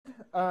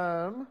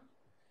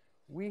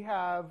We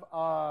have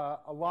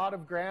a lot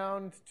of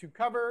ground to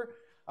cover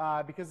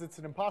because it's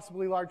an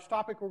impossibly large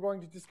topic we're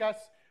going to discuss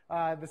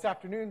this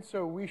afternoon,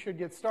 so we should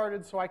get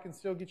started so I can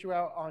still get you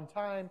out on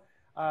time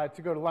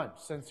to go to lunch.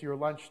 Since your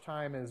lunch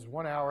time is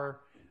 1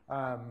 hour,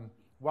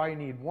 why you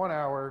need 1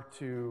 hour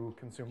to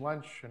consume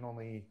lunch and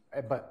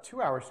but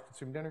 2 hours to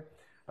consume dinner,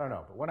 I don't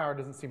know, but 1 hour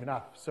doesn't seem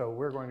enough, so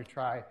we're going to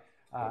try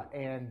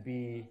and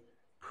be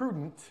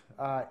prudent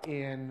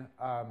in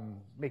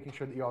making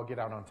sure that you all get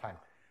out on time.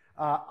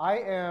 I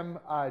am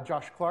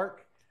Josh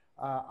Clark.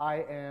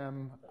 I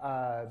am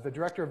the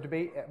Director of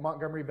Debate at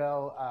Montgomery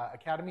Bell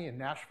Academy in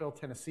Nashville,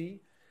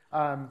 Tennessee.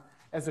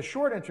 As a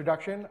short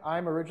introduction,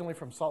 I'm originally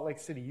from Salt Lake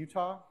City,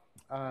 Utah.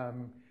 Do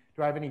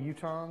I have any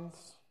Utahns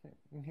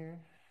in here?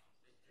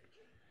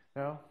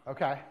 No?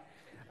 Okay.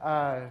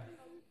 Oh,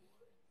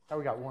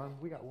 we got one.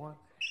 We got one.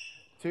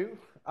 Two?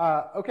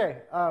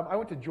 Okay. I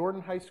went to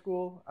Jordan High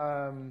School,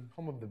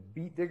 home of the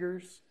Beat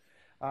Diggers.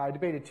 I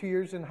debated 2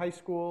 years in high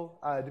school,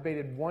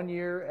 debated 1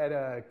 year at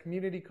a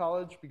community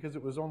college because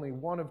it was only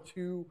one of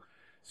two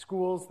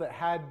schools that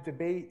had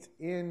debate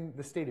in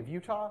the state of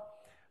Utah.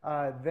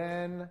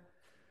 Then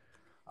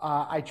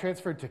I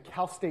transferred to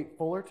Cal State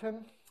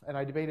Fullerton, and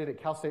I debated at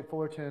Cal State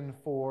Fullerton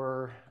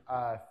for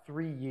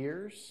 3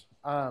 years.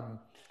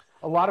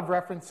 A lot of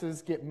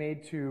references get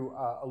made to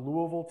a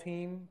Louisville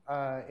team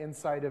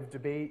inside of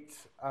debate,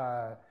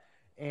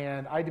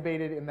 and I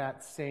debated in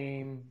that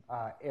same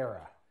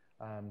era.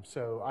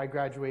 So I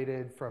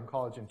graduated from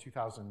college in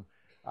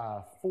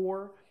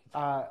 2004.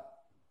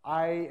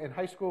 I, in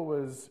high school,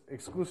 was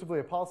exclusively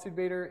a policy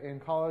debater. In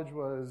college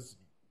was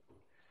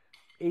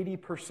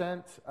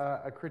 80%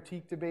 a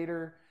critique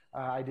debater.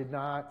 I did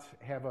not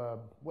have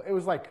it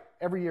was like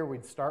every year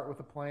we'd start with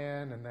a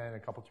plan, and then a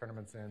couple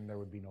tournaments in, there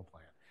would be no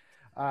plan.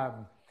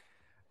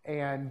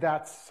 And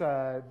that's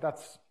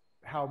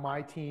how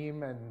my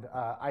team and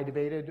I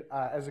debated.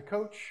 As a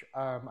coach,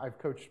 I've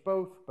coached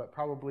both, but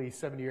probably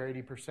 70 or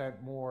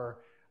 80%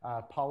 more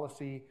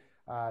policy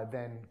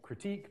than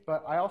critique.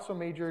 But I also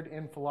majored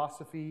in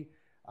philosophy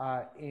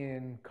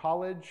in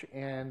college,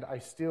 and I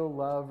still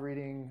love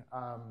reading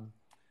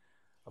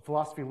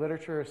philosophy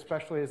literature,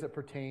 especially as it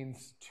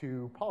pertains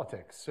to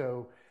politics.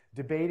 So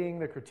debating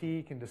the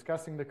critique and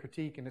discussing the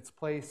critique and its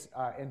place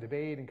in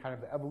debate and kind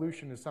of the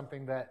evolution is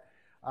something that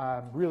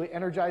really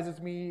energizes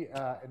me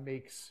and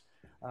makes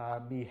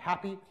me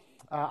happy.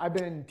 I've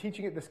been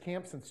teaching at this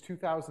camp since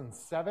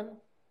 2007.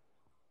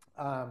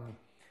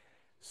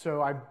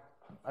 So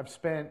I've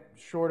spent,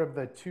 short of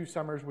the 2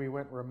 summers we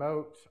went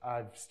remote,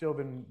 I've still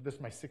been, this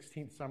is my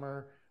 16th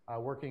summer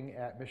working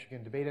at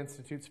Michigan Debate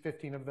Institutes,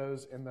 15 of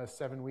those in the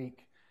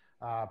 7-week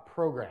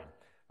program.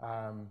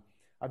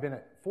 I've been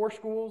at 4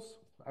 schools.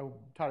 I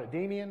taught at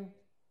Damien,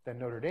 then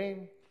Notre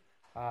Dame,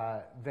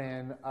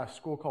 then a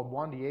school called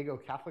Juan Diego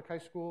Catholic High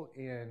School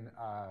in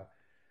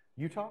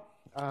Utah,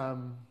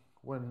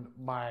 when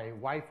my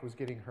wife was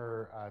getting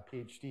her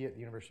PhD at the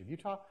University of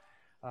Utah,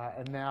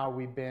 and now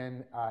we've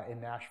been in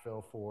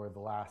Nashville for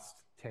the last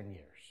 10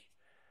 years,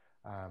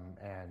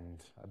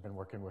 and I've been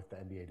working with the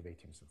NBA debate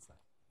team since then.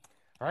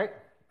 All right,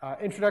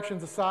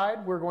 introductions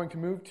aside, we're going to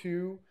move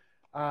to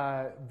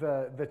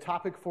the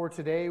topic for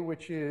today,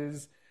 which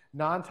is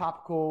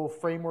non-topical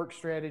framework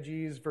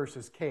strategies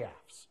versus K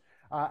Affs.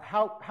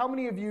 How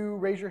many of you,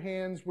 raise your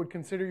hands, would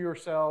consider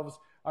yourselves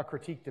a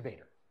critique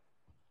debater?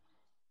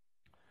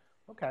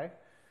 Okay.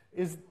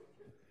 Is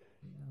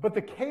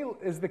the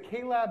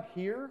K Lab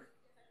here?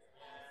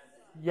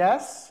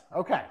 Yes?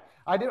 Okay.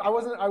 I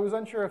was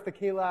unsure if the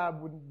K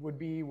Lab would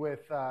be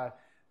with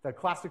the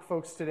classic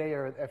folks today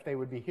or if they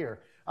would be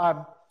here.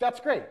 That's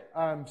great.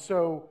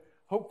 So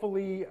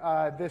hopefully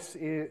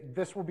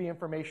this will be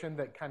information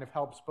that kind of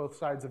helps both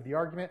sides of the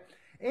argument.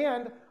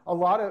 And a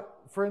lot of,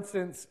 for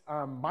instance,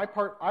 I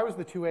was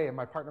the 2A and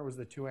my partner was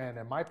the 2N,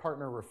 and my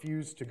partner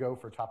refused to go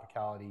for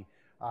topicality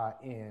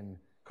in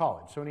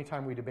college. So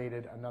anytime we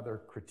debated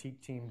another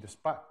critique team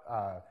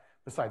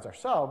besides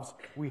ourselves,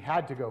 we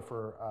had to go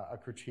for a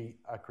critique.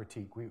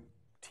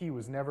 T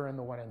was never in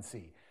the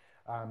 1NC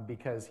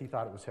because he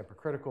thought it was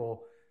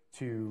hypocritical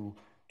to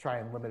try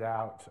and limit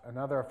out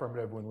another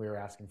affirmative when we were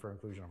asking for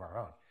inclusion of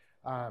our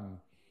own.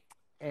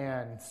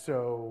 And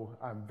so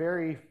I'm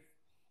very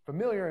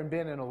familiar and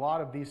been in a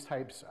lot of these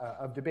types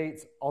of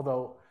debates,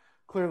 although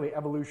clearly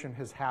evolution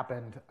has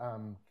happened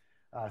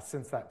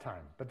since that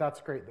time. But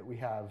that's great that we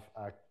have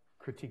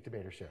critique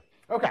debaters here.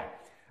 Okay,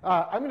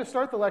 I'm going to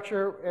start the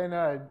lecture in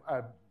a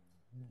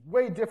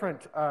way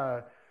different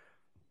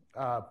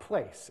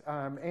place.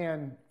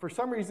 And for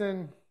some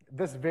reason,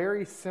 this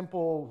very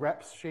simple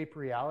reps shape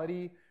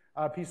reality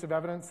piece of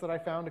evidence that I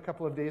found a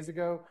couple of days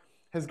ago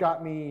has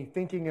got me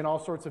thinking in all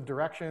sorts of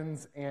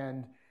directions.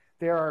 And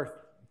there are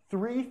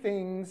 3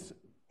 things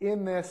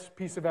in this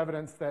piece of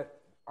evidence that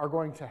are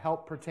going to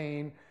help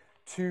pertain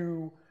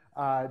to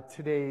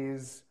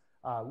today's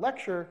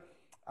lecture.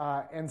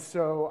 And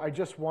so I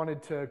just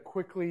wanted to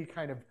quickly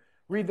kind of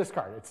read this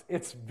card.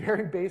 It's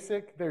very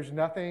basic. There's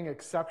nothing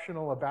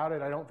exceptional about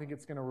it. I don't think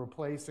it's going to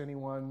replace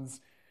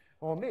anyone's,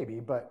 well, maybe,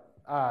 but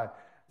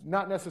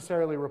not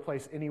necessarily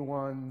replace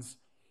anyone's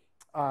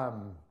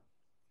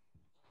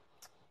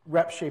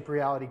rep shape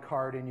reality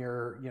card in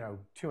your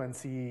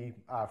 2NC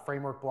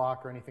framework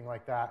block or anything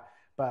like that,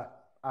 but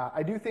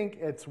I do think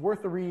it's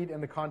worth a read in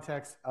the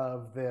context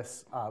of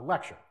this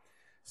lecture.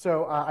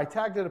 So I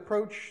tagged it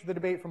Approach the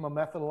Debate from a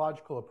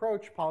Methodological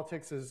Approach.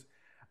 Politics is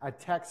a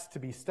text to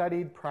be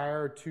studied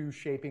prior to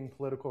shaping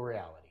political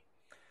reality.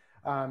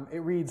 It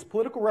reads,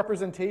 political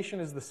representation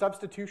is the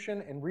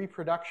substitution and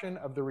reproduction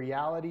of the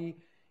reality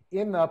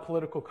in the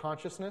political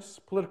consciousness.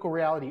 Political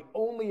reality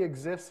only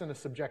exists in a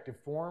subjective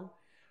form.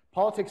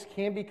 Politics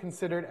can be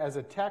considered as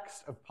a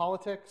text of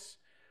politics.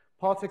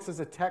 Politics as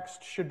a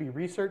text should be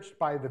researched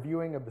by the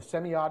viewing of the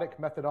semiotic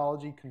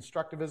methodology,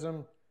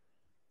 constructivism,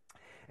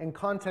 and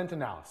content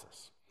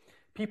analysis.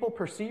 People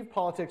perceive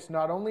politics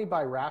not only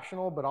by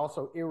rational but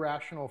also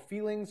irrational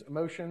feelings,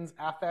 emotions,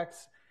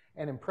 affects,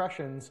 and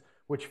impressions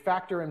which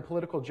factor in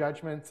political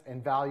judgments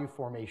and value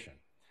formation.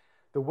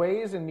 The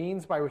ways and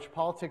means by which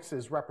politics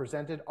is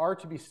represented are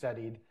to be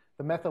studied.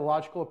 The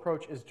methodological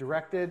approach is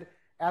directed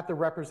at the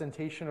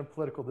representation of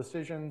political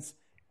decisions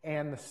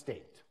and the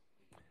state.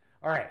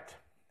 All right,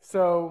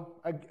 so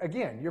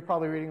again, you're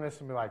probably reading this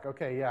and be like,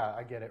 okay, yeah,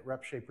 I get it,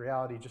 rep shape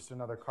reality, just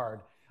another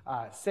card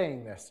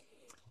saying this.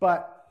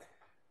 But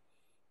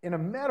in a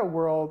meta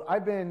world,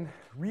 I've been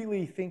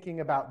really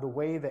thinking about the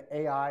way that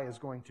AI is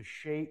going to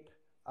shape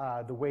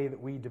the way that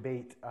we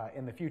debate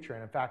in the future.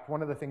 And in fact,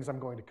 one of the things I'm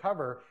going to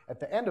cover at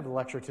the end of the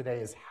lecture today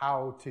is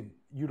how to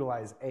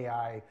utilize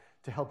AI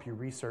to help you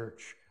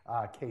research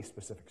K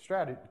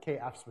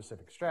Aff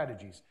specific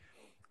strategies.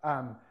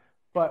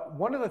 But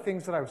one of the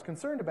things that I was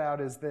concerned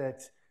about is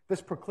that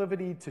this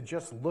proclivity to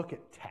just look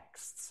at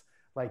texts.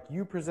 Like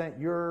you present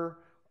your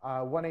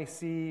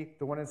 1AC,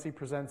 the 1NC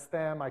presents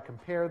them, I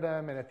compare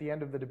them, and at the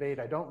end of the debate,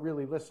 I don't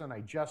really listen, I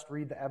just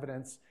read the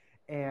evidence,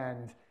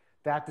 and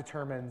that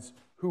determines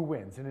who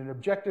wins. In an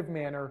objective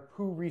manner,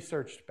 who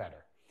researched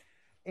better.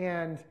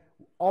 And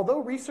although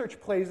research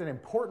plays an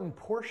important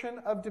portion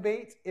of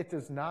debate, it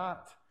is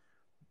not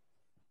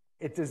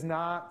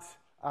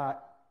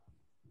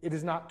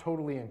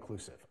totally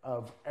inclusive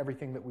of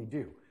everything that we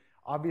do.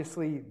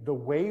 Obviously,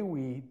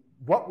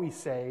 what we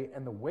say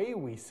and the way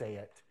we say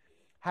it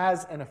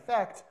has an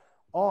effect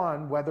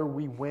on whether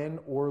we win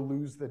or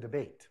lose the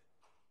debate.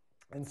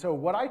 And so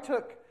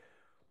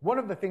one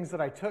of the things that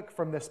I took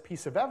from this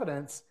piece of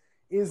evidence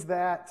is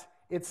that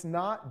it's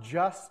not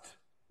just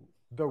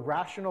the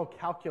rational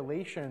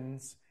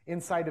calculations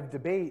inside of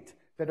debate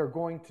that are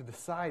going to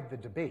decide the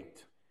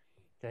debate.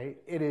 Okay?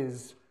 It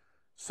is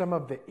some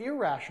of the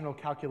irrational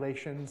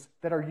calculations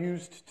that are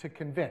used to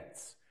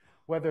convince,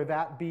 whether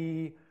that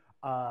be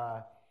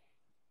a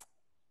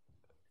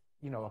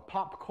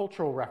pop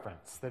cultural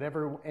reference that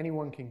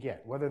anyone can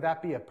get, whether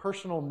that be a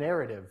personal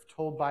narrative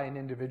told by an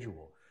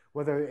individual,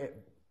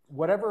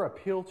 whatever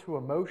appeal to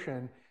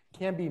emotion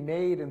can be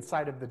made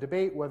inside of the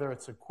debate, whether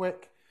it's a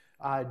quick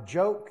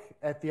joke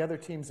at the other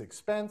team's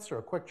expense or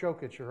a quick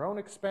joke at your own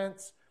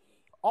expense.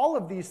 All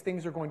of these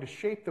things are going to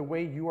shape the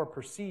way you are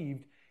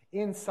perceived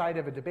inside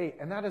of a debate,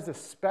 and that is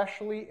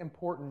especially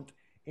important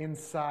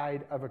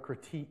inside of a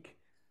critique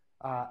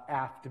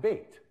Aff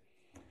debate.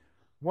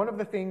 One of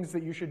the things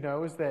that you should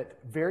know is that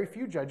very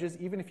few judges,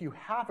 even if you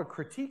have a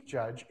critique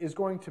judge, is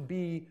going to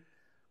be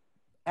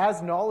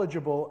as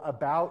knowledgeable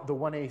about the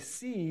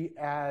 1AC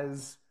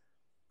as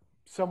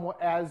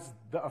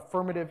the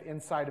affirmative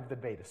inside of the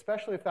debate,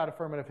 especially if that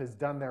affirmative has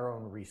done their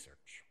own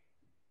research.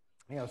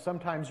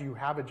 Sometimes you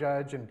have a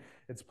judge and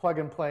it's plug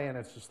and play and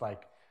it's just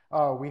like,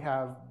 oh,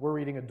 we're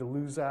reading a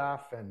Deleuze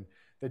Aff and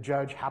the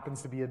judge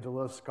happens to be a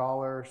Deleuze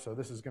scholar, so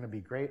this is going to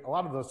be great. A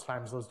lot of those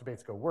times those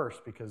debates go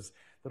worse because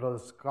the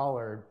Deleuze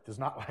scholar does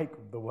not like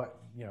what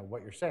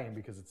you're saying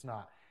because it's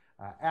not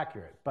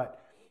accurate.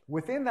 But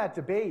within that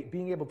debate,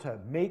 being able to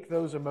make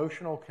those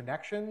emotional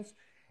connections,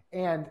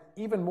 and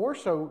even more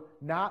so,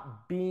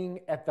 not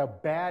being at the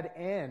bad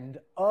end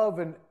of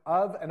an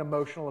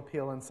emotional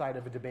appeal inside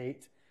of a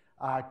debate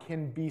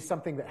can be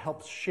something that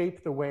helps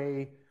shape the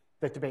way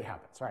that debate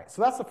happens. All right,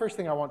 so that's the first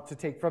thing I want to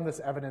take from this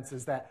evidence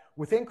is that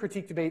within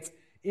critique debates,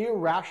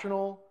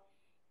 irrational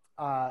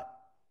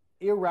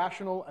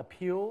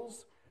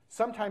appeals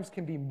sometimes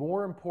can be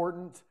more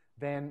important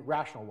than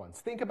rational ones.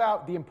 Think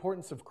about the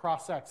importance of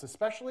cross-ex,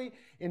 especially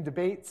in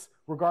debates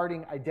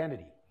regarding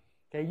identity.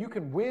 Okay, you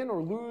can win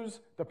or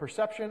lose the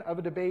perception of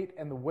a debate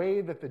and the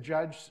way that the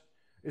judge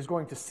is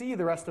going to see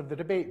the rest of the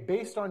debate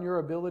based on your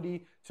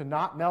ability to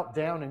not melt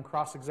down in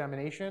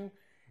cross-examination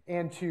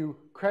and to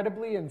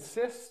credibly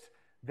insist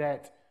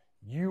that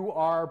you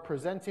are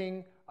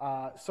presenting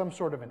some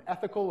sort of an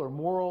ethical or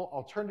moral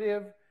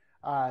alternative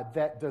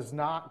that does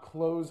not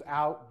close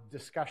out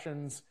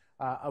discussions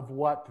of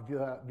what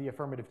the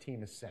affirmative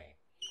team is saying.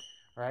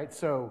 All right,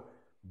 so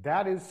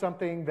that is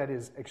something that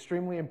is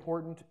extremely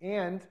important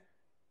and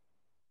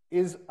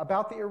is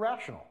about the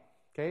irrational.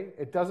 Okay,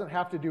 it doesn't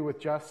have to do with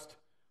just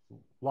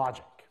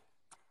logic.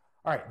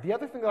 All right, the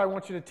other thing that I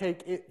want you to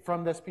take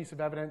from this piece of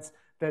evidence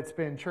that's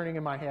been churning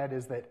in my head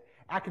is that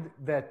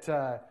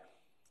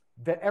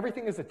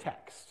everything is a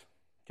text.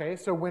 Okay,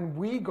 so when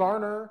we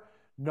garner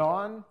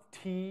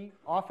non-T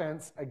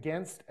offense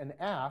against an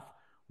F,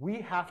 we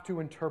have to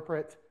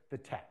interpret the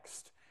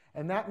text.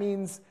 And that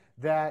means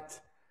that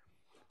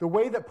the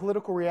way that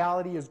political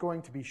reality is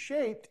going to be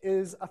shaped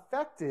is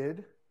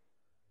affected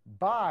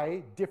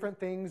by different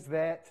things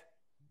that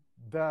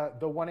the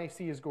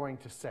 1AC is going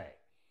to say.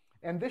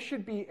 And this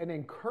should be an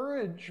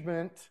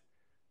encouragement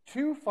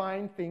to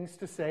find things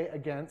to say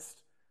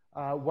against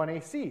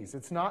 1ACs.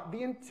 It's not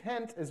the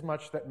intent as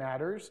much that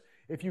matters.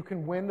 If you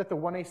can win that the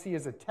 1AC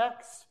is a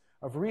text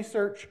of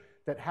research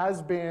that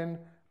has been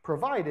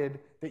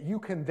provided that you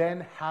can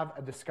then have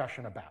a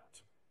discussion about.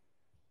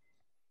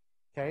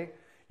 Okay?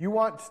 You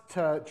want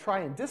to try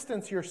and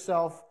distance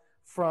yourself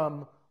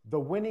from the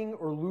winning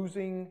or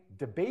losing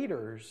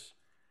debaters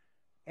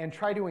and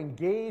try to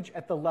engage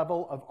at the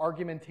level of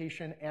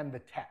argumentation and the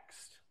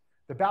text.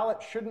 The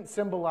ballot shouldn't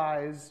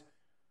symbolize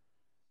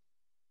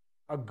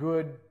a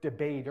good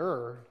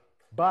debater,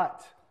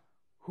 but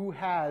who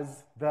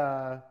has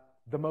the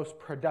most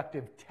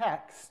productive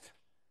text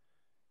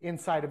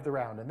inside of the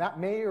round. And that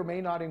may or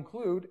may not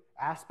include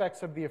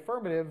aspects of the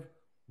affirmative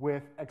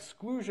with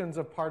exclusions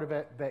of part of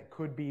it that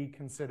could be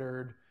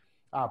considered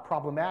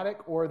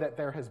problematic or that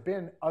there has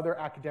been other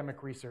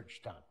academic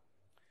research done.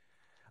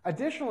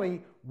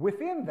 Additionally,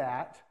 within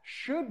that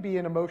should be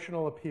an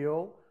emotional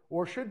appeal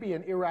or should be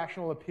an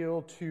irrational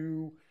appeal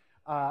to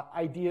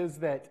ideas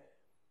that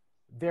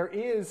there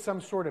is some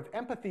sort of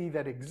empathy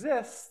that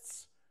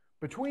exists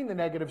between the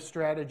negative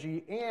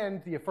strategy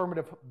and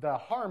the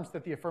harms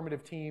that the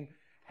affirmative team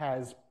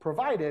has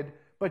provided,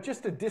 but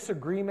just a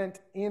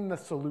disagreement in the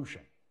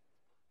solution.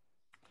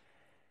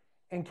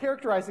 And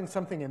characterizing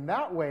something in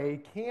that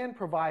way can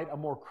provide a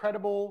more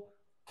credible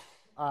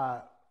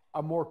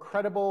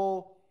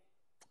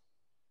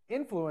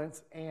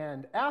influence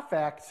and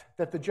affect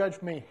that the judge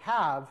may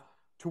have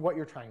to what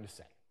you're trying to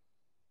say.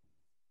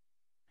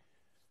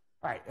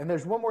 All right, and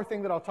there's one more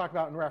thing that I'll talk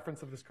about in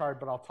reference of this card,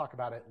 but I'll talk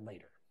about it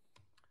later.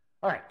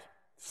 All right,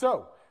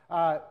 so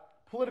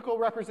political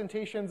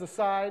representations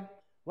aside,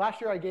 last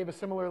year I gave a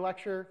similar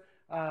lecture.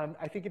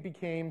 I think it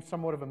became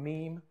somewhat of a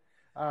meme.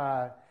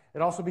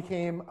 It also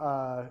became,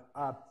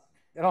 I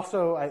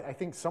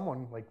think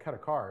someone cut a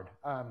card,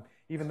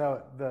 even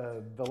though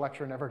the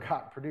lecture never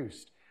got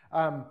produced.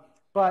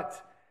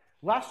 But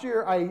last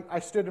year I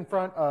stood in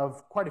front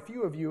of quite a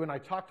few of you and I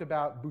talked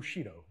about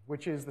Bushido,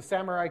 which is the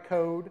samurai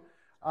code,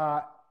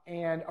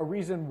 and a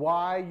reason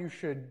why you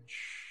should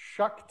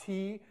shuck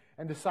T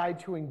and decide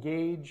to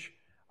engage,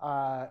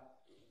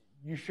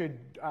 you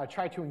should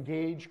try to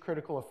engage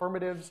critical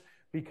affirmatives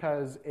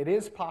because it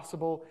is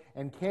possible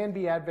and can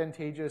be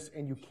advantageous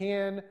and you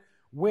can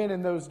win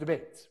in those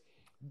debates.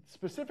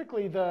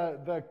 Specifically,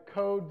 the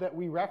code that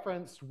we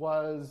referenced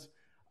was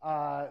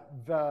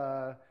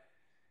the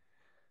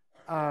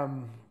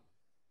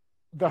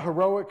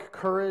heroic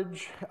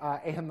courage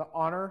and the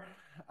honor.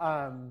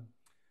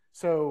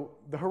 So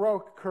the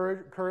heroic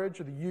courage,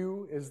 or the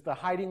U, is the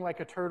hiding like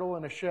a turtle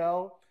in a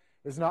shell,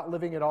 is not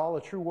living at all.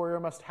 A true warrior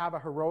must have a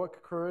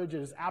heroic courage.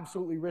 It is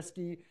absolutely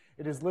risky.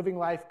 It is living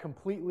life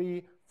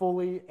completely,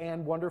 fully,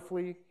 and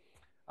wonderfully.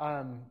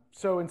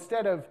 So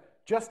instead of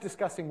just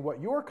discussing what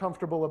you're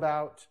comfortable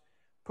about,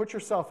 put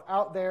yourself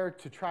out there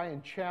to try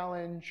and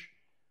challenge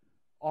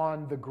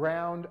on the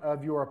ground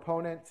of your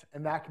opponent,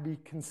 and that can be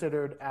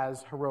considered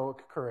as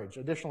heroic courage.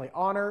 Additionally,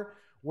 honor.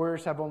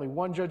 Warriors have only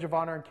one judge of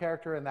honor and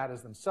character, and that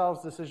is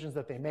themselves. Decisions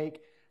that they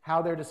make,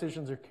 how their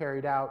decisions are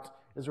carried out,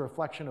 is a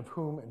reflection of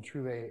whom and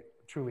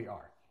truly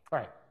are. All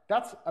right,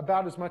 that's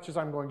about as much as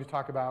I'm going to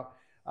talk about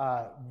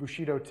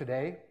Bushido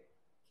today.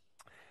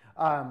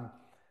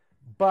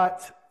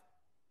 But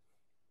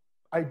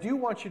I do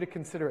want you to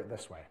consider it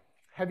this way.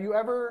 Have you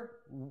ever,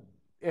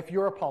 if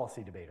you're a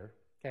policy debater,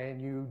 okay,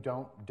 and you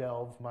don't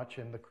delve much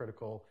in the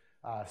critical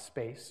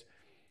space,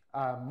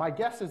 my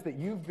guess is that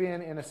you've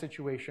been in a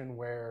situation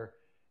where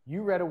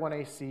you read a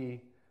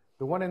 1AC,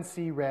 the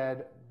 1NC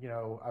read,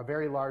 a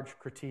very large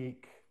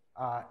critique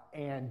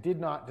and did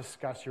not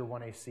discuss your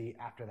 1AC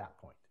after that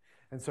point.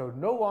 And so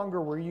no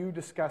longer were you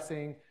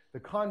discussing the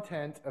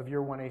content of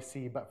your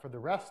 1AC, but for the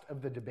rest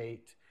of the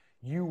debate,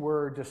 you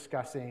were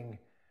discussing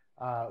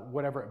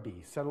whatever it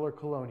be, settler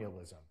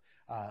colonialism,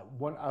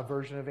 a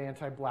version of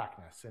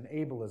anti-blackness, and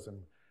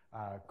ableism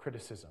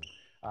criticism,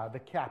 the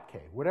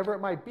CAPK, whatever it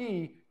might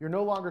be, you're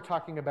no longer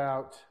talking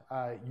about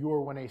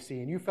your 1AC,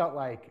 and you felt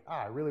like,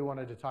 I really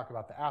wanted to talk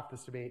about the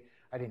AFTS debate,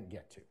 I didn't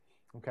get to,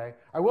 okay?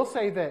 I will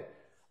say that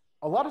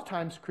a lot of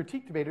times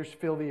critique debaters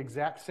feel the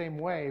exact same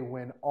way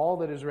when all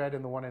that is read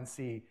in the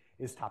 1NC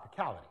is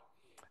topicality.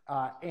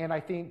 And I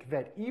think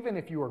that even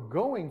if you are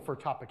going for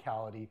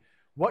topicality,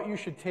 what you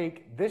should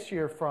take this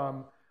year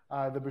from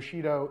the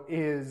Bushido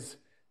is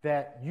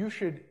that you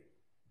should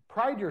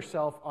pride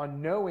yourself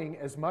on knowing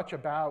as much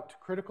about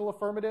critical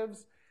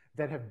affirmatives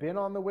that have been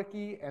on the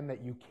wiki and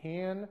that you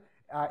can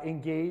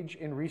engage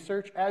in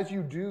research as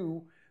you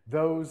do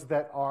those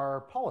that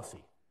are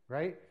policy,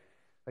 right?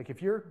 Like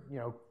if you're,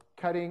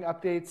 cutting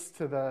updates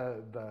to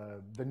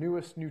the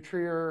newest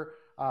Nutrier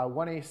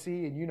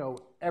 1AC and you know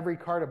every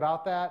card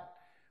about that,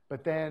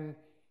 but then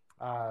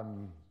a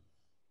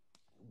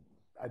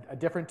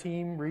different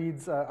team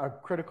reads a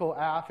critical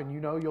AF, and you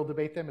know you'll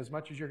debate them as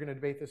much as you're going to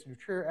debate this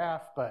Nutrier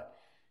AF, but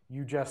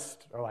you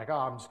just are like, oh,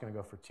 I'm just going to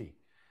go for T.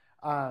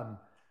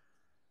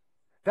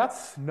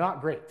 That's not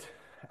great.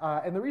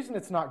 And the reason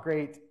it's not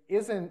great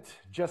isn't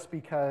just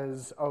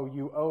because, oh,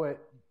 you owe it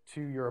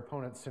to your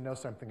opponents to know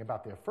something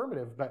about the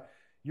affirmative, but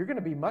you're going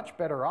to be much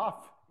better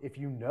off if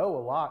you know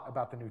a lot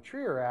about the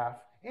Nutrier AF,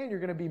 and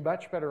you're going to be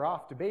much better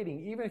off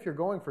debating, even if you're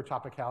going for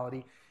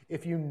topicality,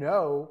 if you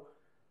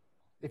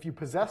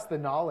possess the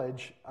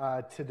knowledge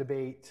to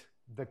debate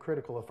the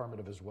critical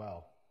affirmative as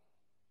well.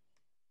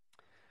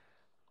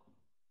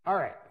 All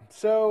right,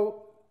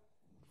 so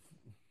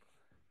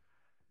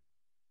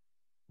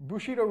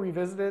Bushido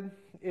Revisited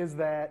is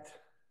that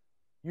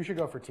you should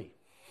go for T.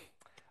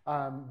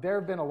 There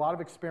have been a lot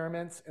of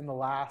experiments in the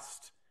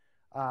last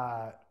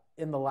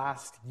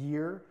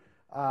year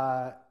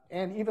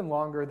and even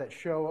longer that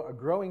show a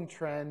growing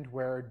trend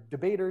where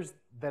debaters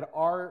that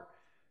are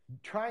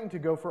trying to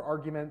go for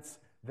arguments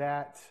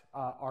that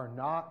are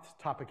not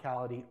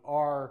topicality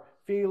are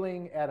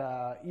failing at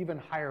an even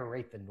higher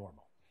rate than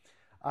normal.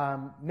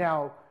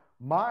 Now,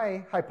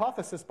 my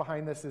hypothesis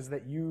behind this is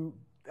that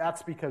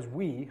that's because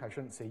I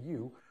shouldn't say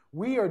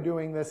we are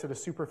doing this at a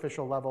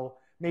superficial level.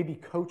 Maybe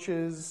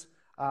coaches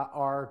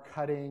are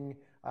cutting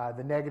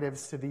the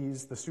negatives to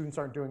these. The students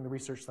aren't doing the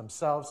research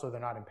themselves, so they're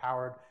not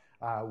empowered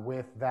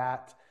with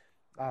that.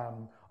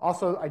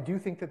 Also, I do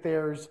think that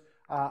there's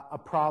a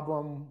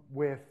problem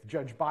with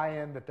judge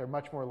buy-in, that they're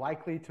much more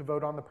likely to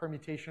vote on the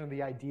permutation of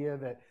the idea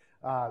that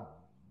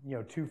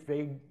two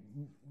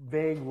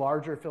vague,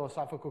 larger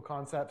philosophical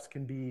concepts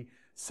can be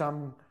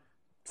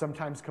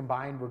sometimes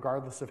combined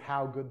regardless of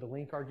how good the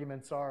link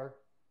arguments are.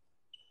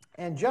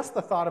 And just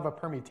the thought of a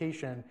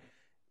permutation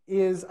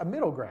is a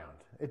middle ground.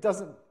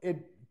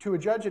 To a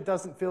judge, it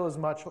doesn't feel as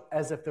much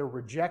as if they're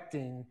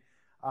rejecting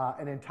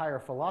an entire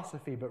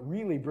philosophy, but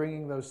really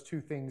bringing those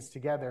two things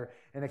together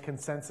in a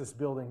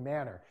consensus-building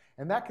manner.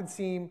 And that can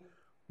seem,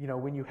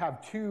 when you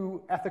have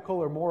two ethical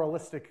or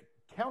moralistic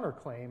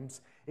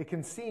counterclaims, it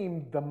can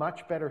seem the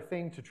much better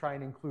thing to try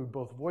and include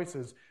both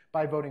voices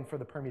by voting for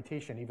the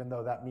permutation, even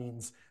though that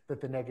means that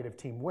the negative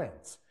team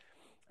wins.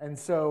 And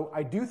so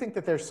I do think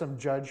that there's some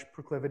judge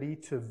proclivity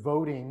to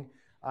voting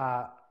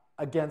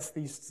against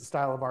these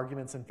style of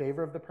arguments in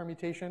favor of the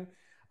permutation.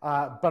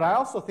 But I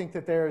also think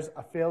that there's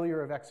a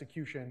failure of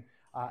execution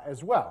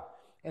as well.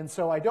 And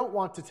so I don't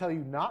want to tell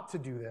you not to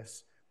do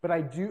this, but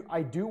I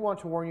do want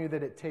to warn you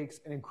that it takes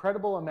an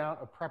incredible amount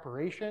of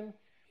preparation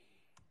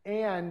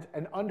and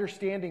an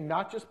understanding,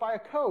 not just by a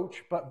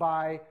coach, but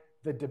by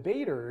the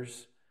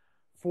debaters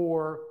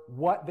for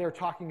what they're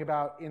talking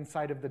about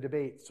inside of the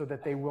debate, so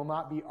that they will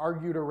not be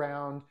argued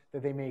around,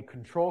 that they may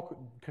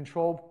control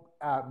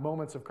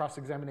moments of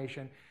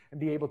cross-examination and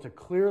be able to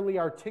clearly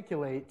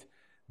articulate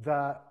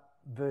the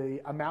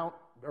amount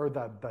or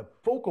the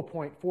focal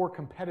point for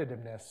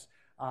competitiveness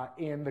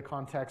in the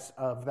context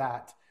of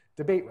that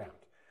debate round.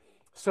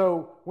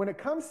 So when it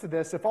comes to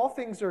this, if all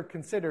things are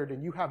considered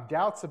and you have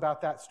doubts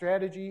about that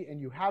strategy and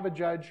you have a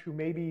judge who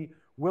may be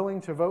willing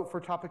to vote for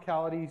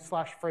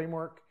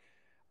topicality/framework,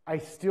 I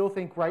still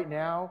think right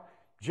now,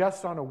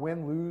 just on a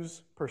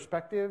win-lose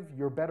perspective,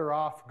 you're better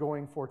off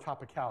going for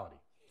topicality.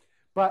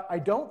 But I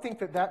don't think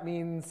that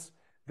means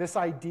this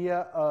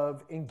idea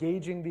of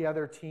engaging the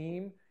other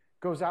team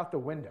goes out the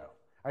window.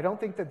 I don't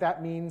think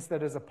that means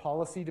that as a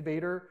policy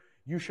debater,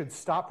 you should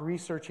stop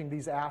researching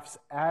these AFs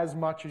as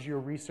much as you're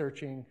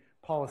researching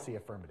policy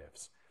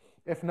affirmatives.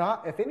 If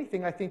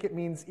anything, I think it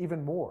means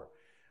even more.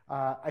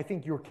 I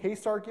think your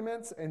case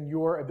arguments and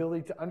your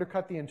ability to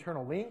undercut the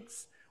internal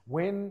links,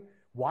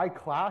 why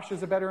clash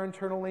is a better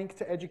internal link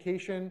to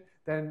education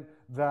than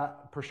the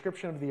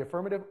prescription of the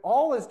affirmative,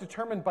 all is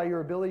determined by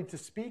your ability to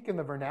speak in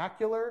the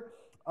vernacular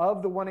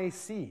of the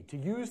 1AC, to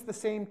use the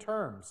same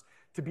terms,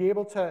 to be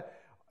able to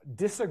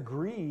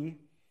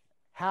disagree,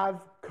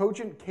 have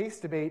cogent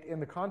case debate in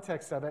the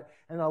context of it,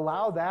 and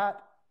allow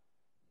that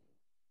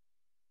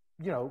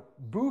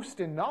boost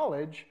in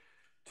knowledge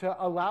to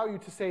allow you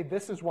to say,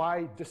 this is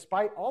why,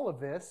 despite all of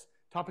this,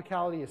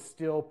 topicality is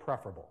still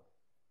preferable.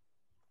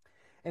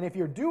 And if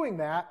you're doing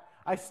that,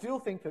 I still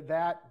think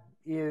that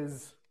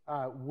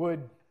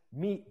would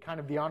meet kind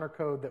of the honor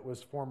code that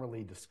was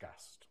formerly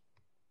discussed.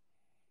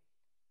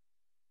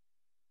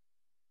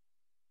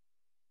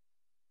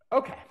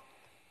 Okay.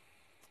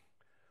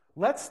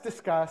 Let's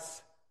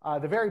discuss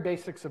the very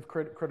basics of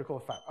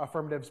critical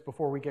affirmatives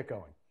before we get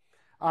going.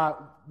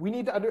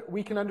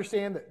 We can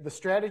understand the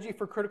strategy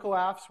for critical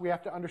AFs. We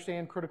have to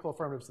understand critical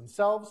affirmatives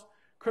themselves.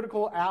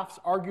 Critical AFs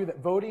argue that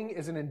voting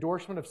is an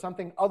endorsement of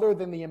something other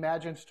than the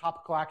imagined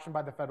topical action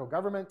by the federal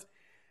government,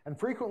 and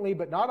frequently,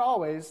 but not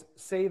always,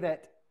 say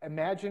that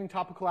imagining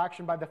topical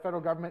action by the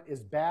federal government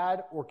is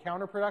bad or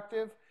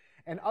counterproductive,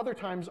 and other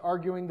times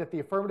arguing that the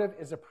affirmative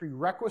is a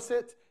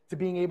prerequisite to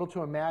being able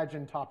to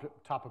imagine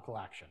topical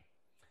action.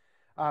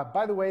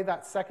 By the way,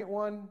 that second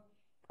one,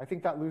 I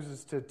think that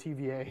loses to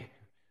TVA,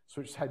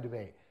 switch side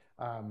debate.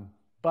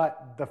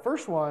 But the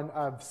first one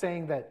of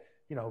saying that,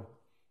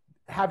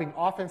 having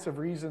offensive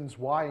reasons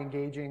why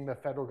engaging the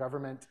federal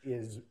government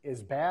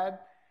is bad.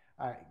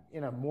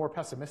 In a more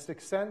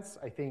pessimistic sense,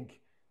 I think,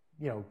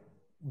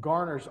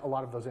 garners a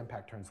lot of those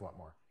impact turns a lot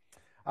more.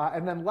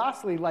 And then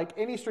lastly, like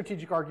any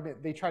strategic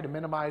argument, they try to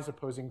minimize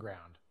opposing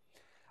ground.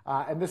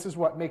 And this is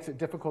what makes it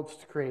difficult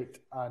to create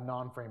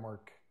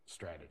non-framework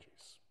strategies.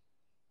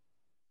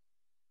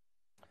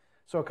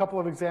 So a couple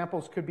of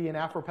examples could be an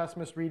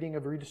Afro-pessimist reading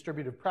of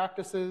redistributive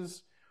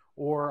practices,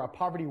 or a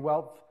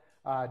poverty-wealth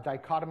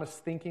dichotomous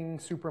thinking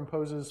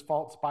superimposes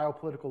false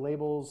biopolitical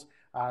labels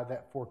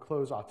that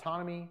foreclose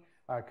autonomy.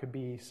 Could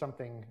be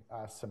something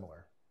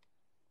similar.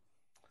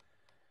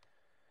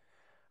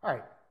 All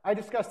right, I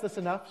discussed this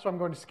enough, so I'm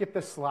going to skip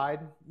this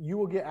slide. You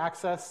will get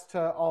access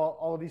to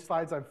all of these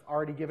slides. I've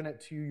already given it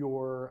to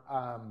your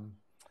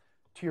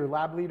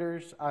lab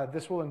leaders.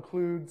 This will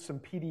include some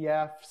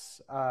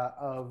PDFs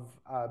of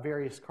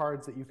various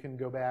cards that you can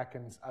go back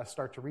and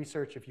start to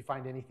research if you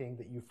find anything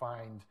that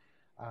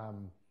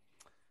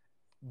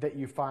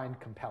you find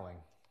compelling.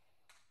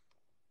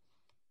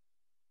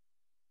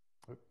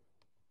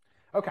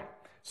 Okay,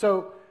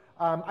 so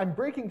I'm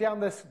breaking down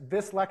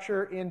this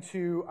lecture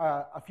into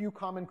a few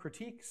common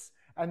critiques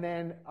and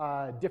then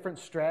different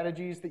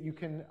strategies that you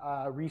can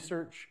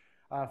research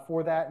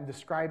for that and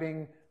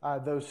describing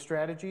those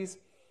strategies.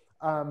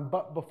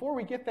 But before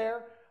we get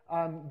there,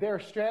 there are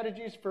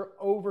strategies for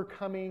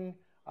overcoming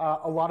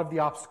a lot of the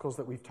obstacles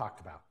that we've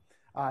talked about.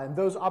 And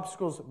those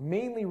obstacles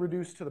mainly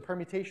reduce to the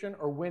permutation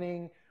or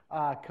winning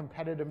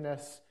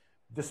competitiveness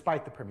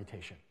despite the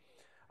permutation.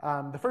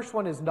 The first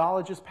one is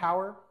knowledge is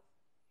power.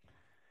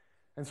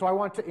 And so I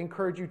want to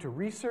encourage you to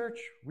research,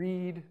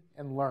 read,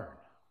 and learn.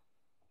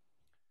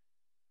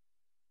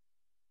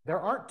 There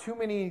aren't too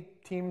many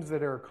teams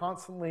that are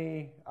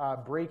constantly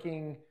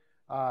breaking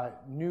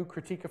new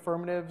critique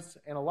affirmatives,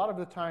 and a lot of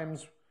the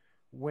times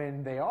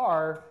when they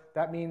are,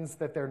 that means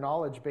that their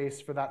knowledge base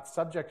for that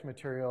subject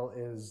material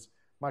is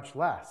much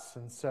less.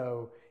 And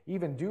so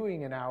even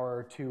doing an hour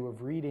or two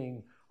of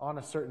reading on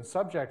a certain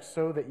subject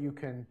so that you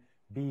can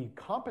be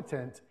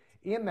competent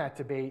in that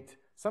debate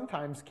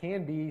sometimes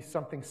can be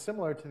something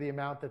similar to the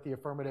amount that the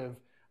affirmative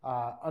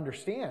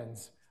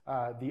understands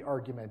the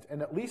argument,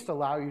 and at least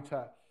allow you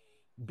to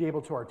be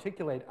able to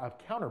articulate a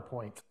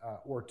counterpoint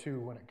or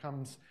two when it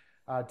comes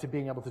to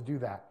being able to do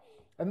that.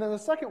 And then the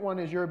second one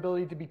is your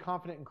ability to be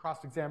confident in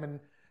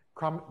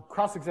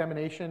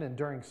cross-examination and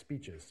during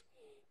speeches.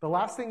 The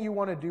last thing you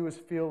want to do is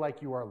feel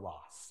like you are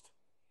lost,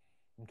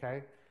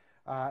 okay?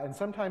 And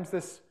sometimes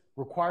this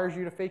requires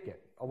you to fake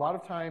it. A lot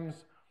of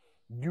times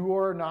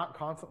you're not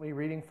constantly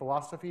reading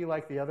philosophy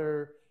like the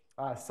other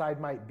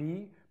side might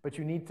be, but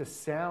you need to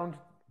sound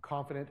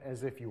confident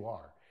as if you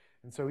are.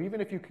 And so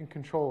even if you can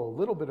control a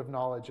little bit of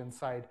knowledge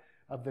inside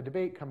of the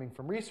debate coming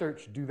from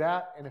research, do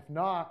that. And if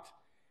not,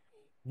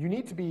 you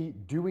need to be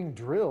doing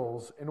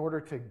drills in order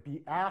to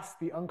be asked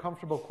the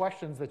uncomfortable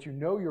questions that you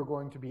know you're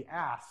going to be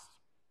asked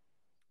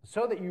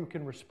so that you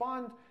can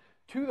respond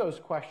to those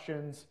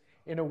questions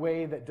in a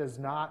way that does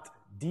not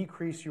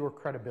decrease your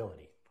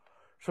credibility.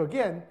 So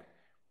again,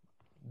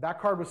 that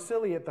card was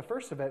silly at the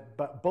first of it,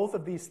 but both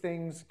of these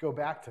things go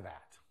back to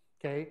that,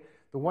 okay?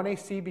 The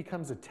 1AC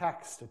becomes a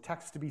text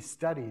to be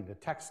studied, a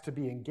text to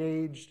be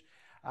engaged,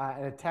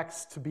 and a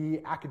text to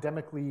be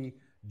academically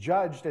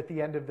judged at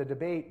the end of the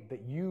debate,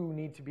 that you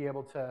need to be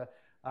able to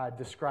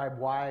describe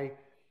why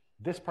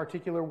this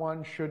particular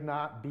one should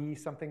not be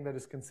something that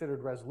is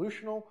considered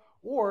resolutional,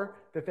 or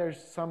that there's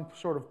some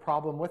sort of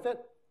problem with it.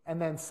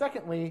 And then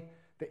secondly,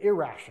 the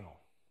irrational.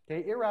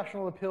 Okay?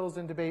 Irrational appeals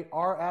in debate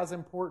are as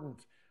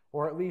important,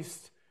 or at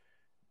least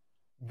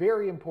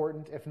very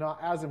important, if not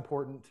as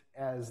important,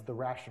 as the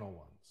rational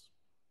ones.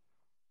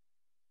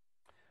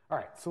 All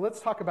right, so let's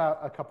talk about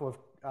a couple of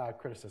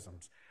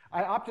criticisms.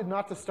 I opted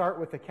not to start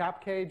with the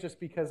K just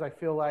because I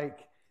feel like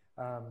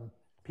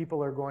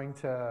people are going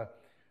to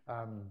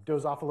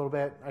doze off a little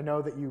bit. I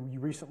know that you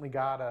recently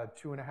got a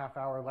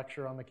 2.5-hour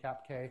lecture on the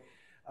K,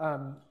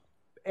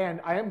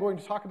 and I am going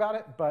to talk about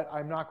it, but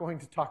I'm not going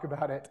to talk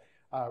about it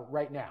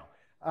right now.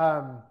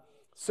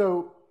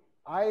 So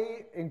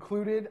I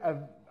included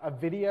a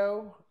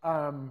video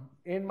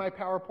in my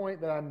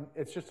PowerPoint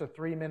it's just a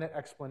 3-minute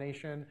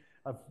explanation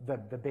of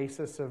the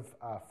basis of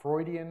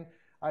Freudian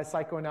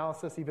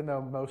psychoanalysis, even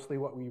though mostly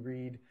what we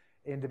read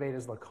in debate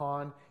is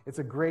Lacan. It's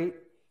a great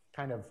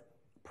kind of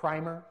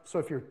primer. So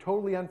if you're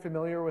totally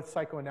unfamiliar with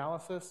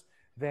psychoanalysis,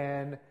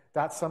 then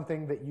that's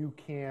something that you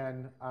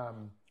can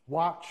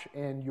watch,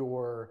 and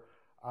your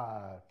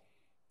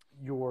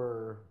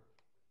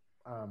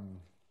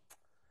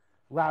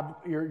lab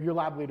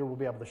leader will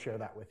be able to share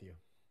that with you.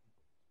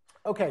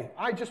 Okay,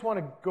 I just want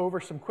to go over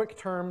some quick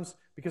terms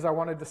because I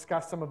want to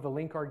discuss some of the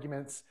link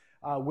arguments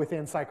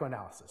within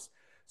psychoanalysis.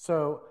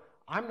 So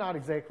I'm not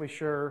exactly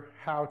sure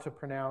how to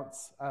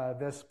pronounce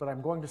this, but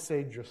I'm going to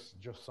say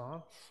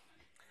jouissance.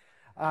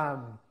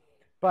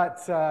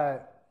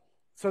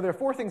 So there are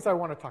 4 things I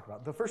want to talk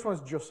about. The first one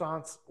is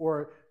jouissance,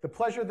 or the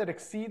pleasure that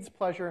exceeds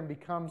pleasure and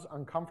becomes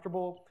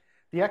uncomfortable.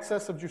 The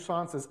excess of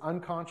jouissance is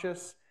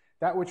unconscious.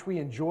 that which we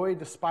enjoy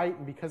despite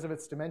and because of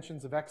its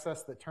dimensions of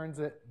excess that turns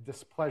it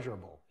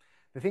displeasurable.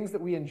 The things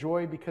that we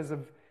enjoy because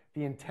of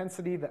the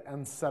intensity that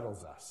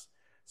unsettles us.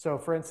 So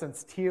for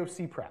instance,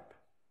 TOC prep,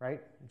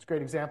 right? It's a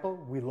great example.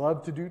 We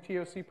love to do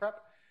TOC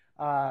prep,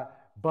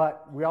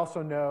 but we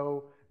also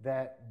know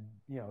that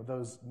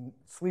those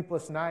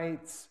sleepless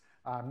nights,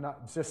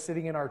 not just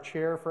sitting in our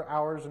chair for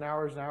hours and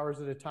hours and hours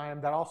at a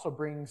time, that also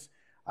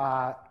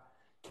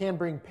can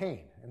bring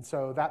pain. And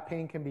so that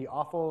pain can be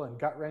awful and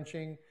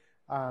gut-wrenching.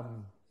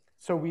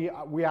 So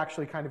we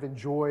actually kind of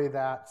enjoy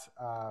that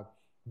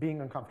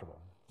being uncomfortable.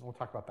 We'll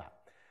talk about that.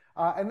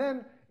 And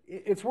then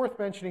it's worth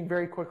mentioning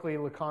very quickly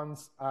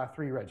Lacan's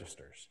 3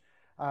 registers.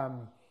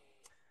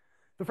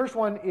 The first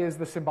one is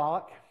the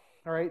symbolic,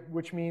 all right,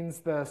 which means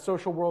the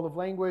social world of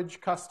language,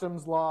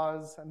 customs,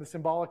 laws, and the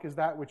symbolic is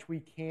that which we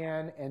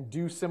can and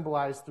do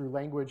symbolize through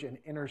language and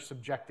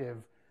intersubjective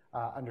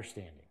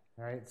understanding,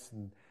 all right? It's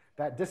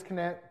that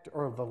disconnect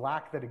or the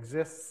lack that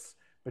exists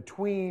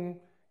between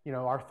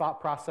our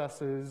thought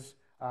processes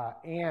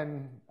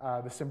and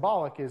the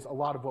symbolic is a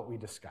lot of what we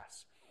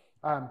discuss.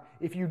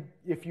 If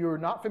you're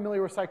not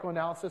familiar with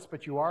psychoanalysis,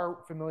 but you are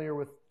familiar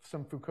with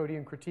some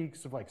Foucauldian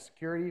critiques of like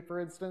security, for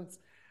instance,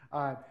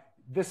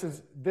 this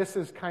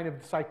is kind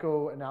of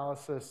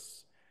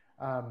psychoanalysis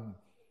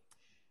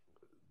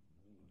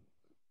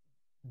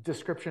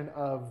description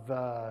of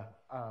the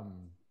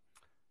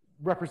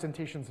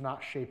representations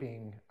not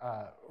shaping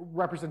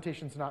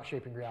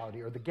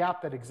reality, or the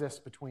gap that exists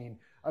between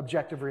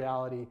objective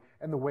reality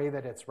and the way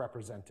that it's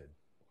represented.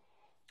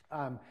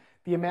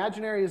 The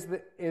imaginary is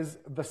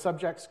the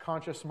subject's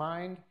conscious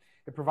mind.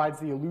 It provides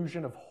the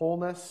illusion of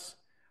wholeness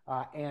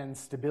and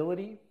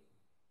stability.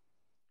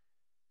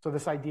 So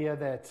this idea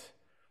that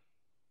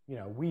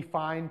we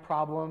find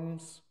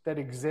problems that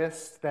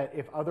exist that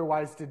if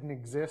otherwise didn't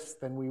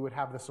exist, then we would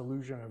have this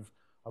illusion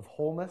of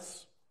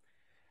wholeness.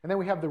 And then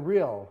we have the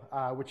real,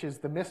 which is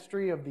the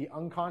mystery of the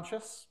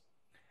unconscious.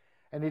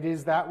 And it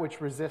is that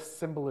which resists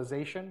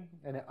symbolization,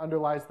 and it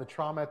underlies the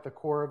trauma at the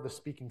core of the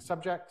speaking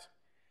subject.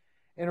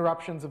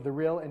 Interruptions of the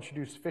real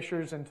introduce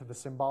fissures into the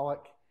symbolic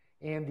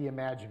and the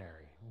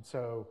imaginary. And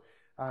so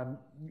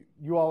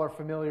you all are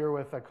familiar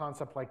with a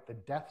concept like the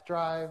death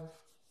drive.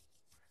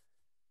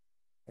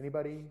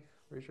 Anybody?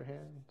 Raise your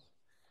hand.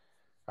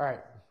 All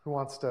right, who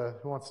wants to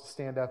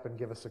stand up and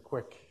give us a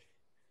quick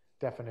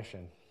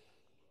definition?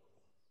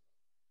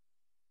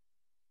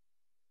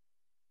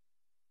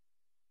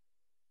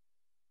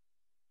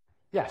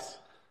 Yes.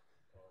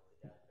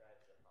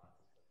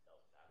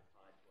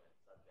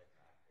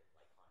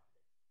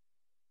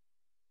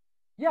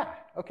 Yeah.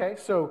 Okay.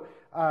 So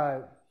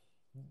I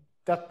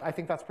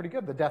think that's pretty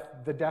good.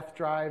 The death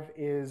drive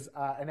is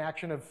an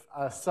action of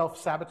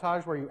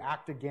self-sabotage where you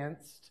act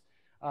against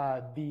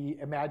the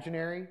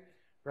imaginary,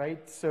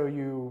 right? So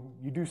you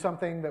do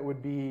something that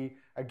would be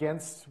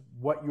against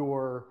what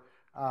your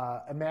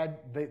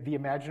the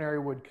imaginary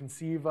would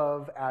conceive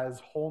of as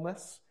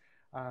wholeness,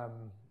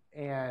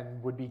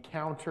 and would be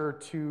counter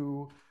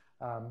to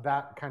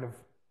that kind of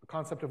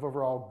concept of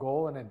overall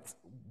goal, and it's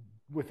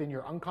within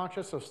your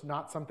unconscious, so it's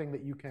not something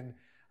that you can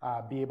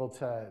be able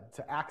to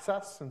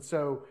access. And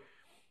so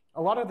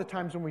a lot of the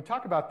times when we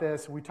talk about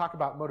this, we talk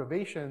about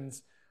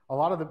motivations,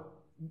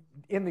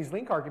 in these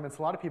link arguments,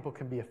 a lot of people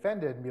can be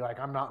offended and be like,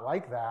 I'm not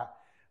like that.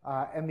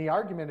 And the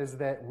argument is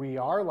that we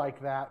are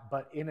like that,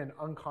 but in an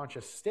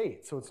unconscious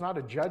state. So it's not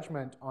a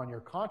judgment on your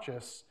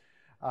conscious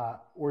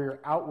or your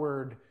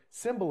outward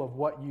symbol of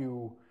what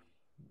you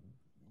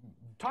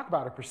talk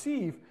about or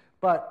perceive,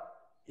 but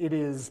it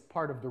is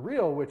part of the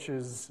real, which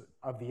is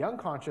of the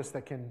unconscious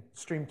that can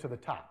stream to the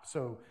top.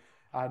 So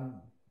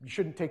you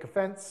shouldn't take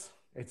offense.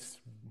 It's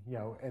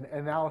an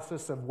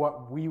analysis of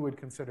what we would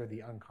consider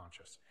the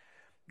unconscious.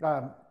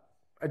 A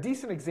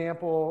decent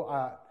example,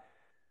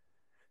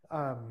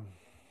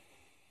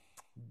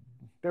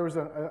 there was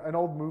an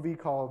old movie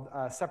called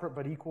Separate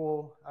But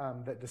Equal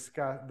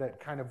that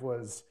kind of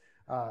was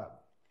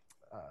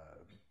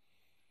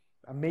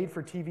a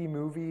made-for-TV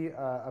movie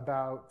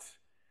about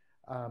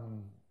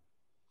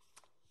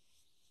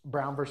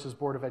Brown versus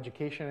Board of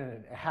Education, and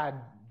it had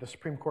the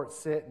Supreme Court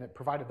sit, and it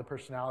provided the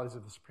personalities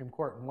of the Supreme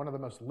Court. And one of the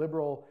most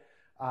liberal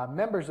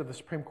members of the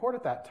Supreme Court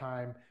at that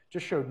time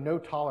just showed no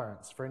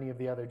tolerance for any of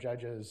the other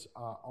judges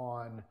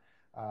on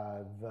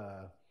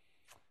the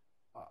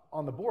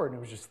board. And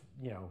it was just,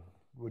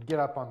 would get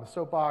up on the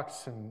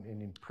soapbox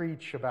and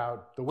preach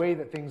about the way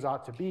that things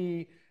ought to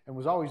be, and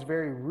was always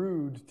very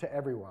rude to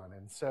everyone.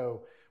 And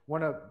so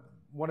one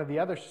of the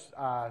other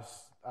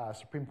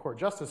Supreme Court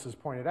justices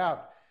pointed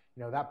out,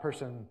 that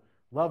person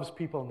loves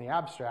people in the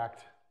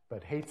abstract,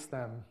 but hates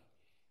them,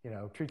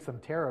 treats them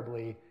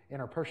terribly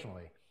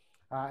interpersonally.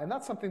 And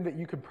that's something that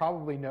you could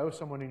probably know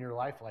someone in your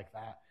life like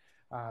that,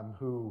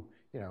 who,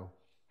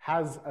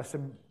 has a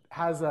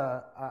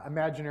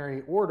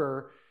imaginary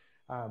order,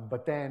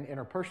 but then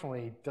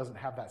interpersonally doesn't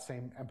have that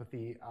same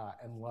empathy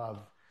and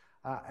love.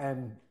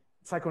 And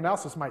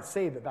psychoanalysis might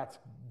say that that's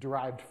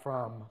derived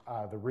from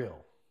the real.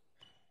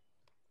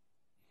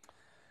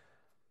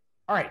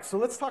 All right, so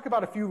let's talk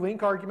about a few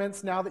link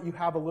arguments now that you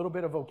have a little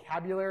bit of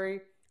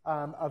vocabulary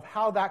of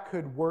how that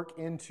could work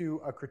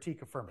into a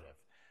critique affirmative.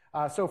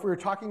 So if we were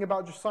talking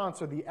about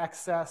jouissance, or the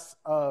excess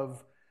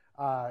of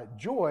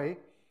joy,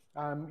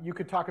 you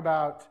could talk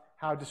about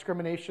how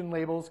discrimination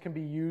labels can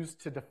be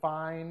used to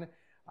define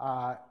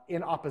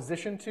in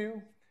opposition to,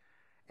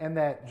 and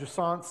that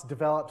jouissance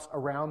develops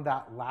around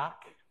that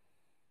lack.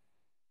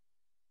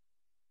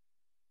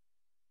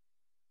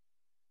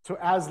 So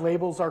as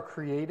labels are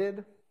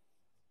created,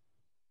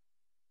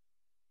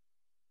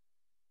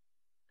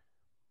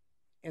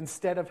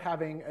 instead of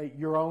having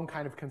your own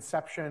kind of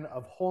conception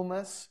of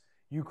wholeness,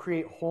 you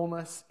create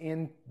wholeness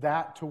in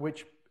that to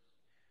which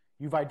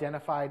you've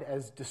identified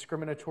as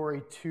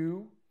discriminatory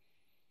to.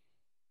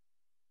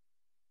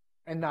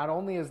 And not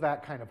only is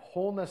that kind of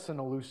wholeness an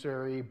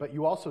illusory, but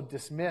you also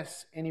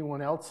dismiss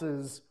anyone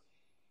else's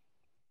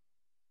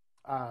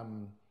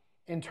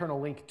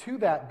internal link to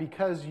that,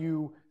 because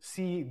you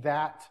see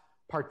that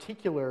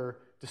particular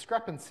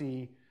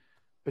discrepancy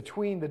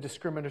between the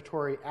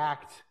discriminatory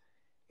act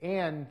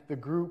and the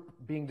group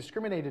being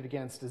discriminated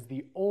against is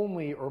the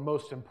only or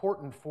most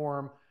important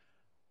form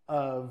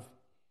of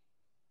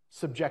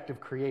subjective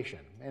creation.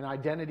 And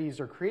identities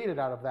are created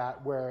out of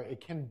that, where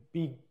it can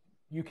be,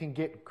 you can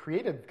get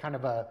created kind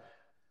of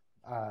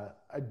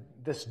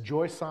this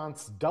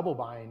jouissance double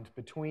bind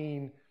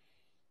between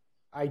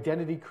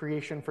identity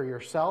creation for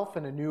yourself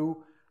and a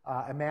new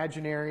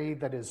imaginary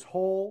that is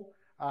whole,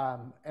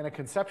 and a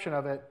conception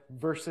of it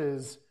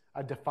versus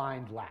a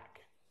defined lack.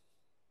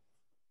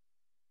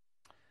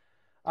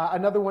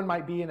 Another one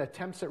might be in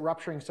attempts at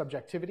rupturing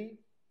subjectivity.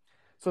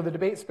 So the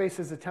debate space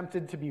is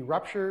attempted to be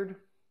ruptured,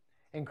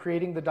 and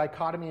creating the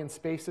dichotomy in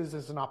spaces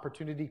is an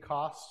opportunity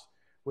cost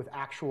with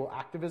actual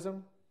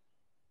activism.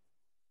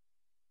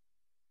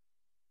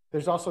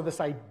 There's also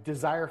this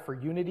desire for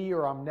unity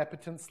or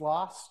omnipotence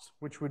lost,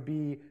 which would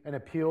be an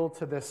appeal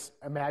to this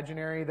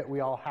imaginary that we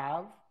all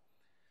have.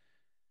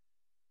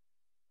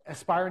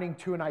 Aspiring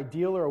to an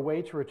ideal or a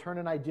way to return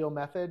an ideal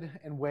method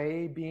and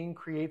way being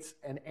creates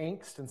an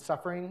angst and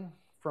suffering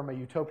from a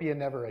utopia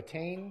never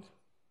attained.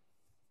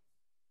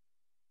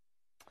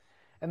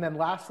 And then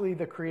lastly,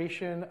 the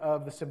creation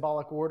of the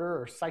symbolic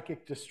order or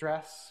psychic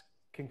distress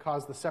can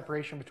cause the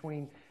separation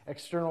between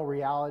external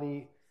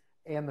reality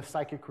and the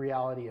psychic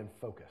reality in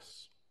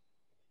focus.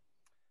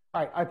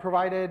 All right, I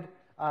provided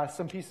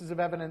some pieces of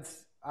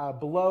evidence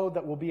below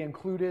that will be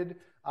included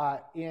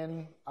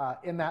in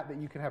that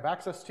you can have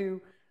access to.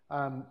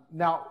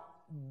 Now,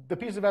 the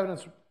pieces of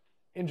evidence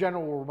in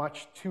general were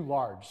much too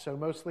large, so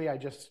mostly I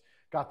just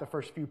got the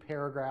first few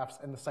paragraphs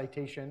and the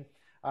citation,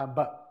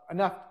 but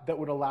enough that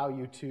would allow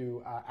you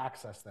to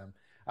access them.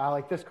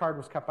 Like this card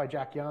was cut by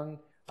Jack Young,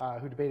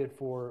 who debated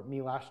for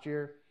me last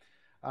year.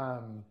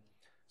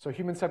 So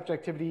human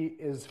subjectivity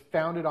is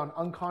founded on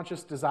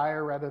unconscious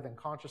desire rather than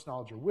conscious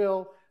knowledge or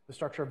will. The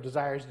structure of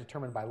desire is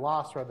determined by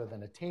loss rather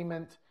than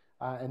attainment,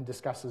 and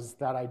discusses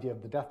that idea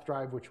of the death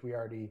drive, which we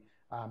already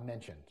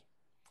mentioned.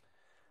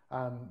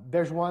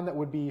 There's one that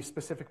would be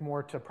specific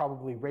more to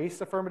probably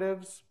race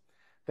affirmatives,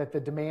 that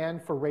the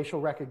demand for racial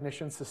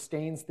recognition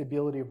sustains the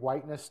ability of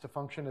whiteness to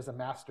function as a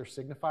master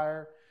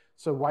signifier.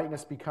 So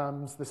whiteness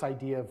becomes this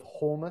idea of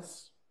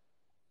wholeness.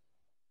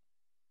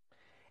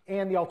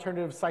 And the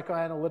alternative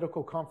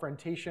psychoanalytical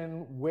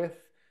confrontation with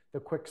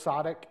the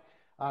quixotic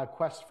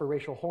quest for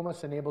racial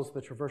wholeness enables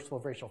the traversal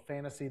of racial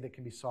fantasy that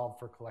can be solved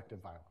for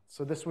collective violence.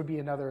 So this would be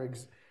another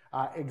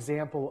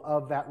example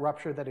of that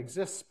rupture that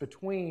exists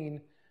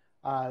between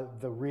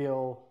the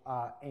real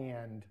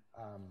and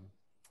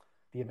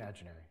the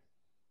imaginary.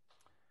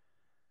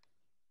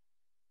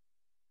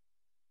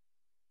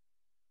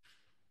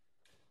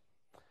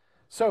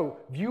 So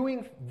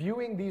viewing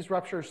these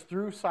ruptures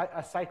through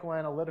a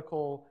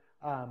psychoanalytical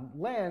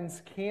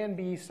lens can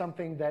be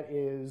something that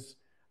is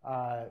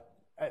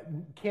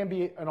can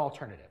be an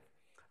alternative.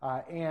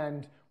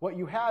 And what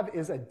you have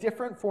is a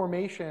different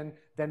formation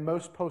than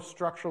most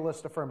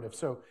post-structuralist affirmatives.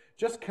 So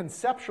just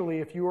conceptually,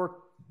 if you were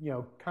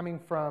coming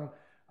from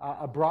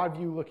a broad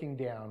view looking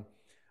down,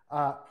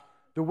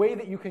 the way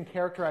that you can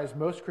characterize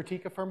most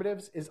critique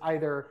affirmatives is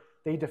either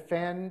they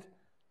defend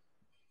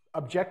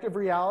objective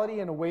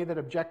reality in a way that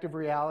objective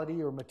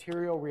reality or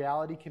material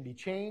reality can be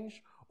changed,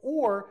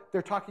 or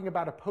they're talking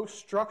about a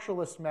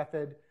post-structuralist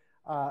method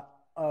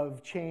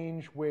of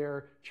change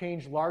where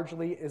change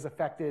largely is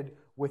affected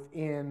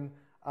within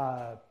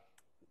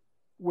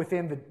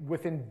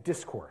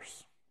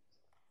discourse.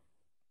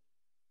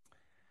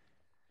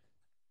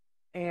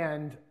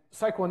 And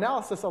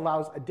psychoanalysis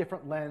allows a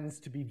different lens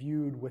to be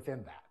viewed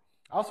within that.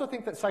 I also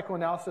think that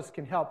psychoanalysis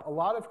can help. A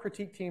lot of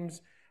critique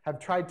teams have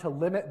tried to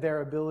limit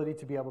their ability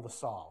to be able to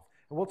solve.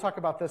 And we'll talk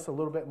about this a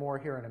little bit more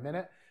here in a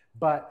minute,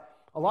 but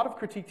a lot of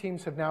critique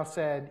teams have now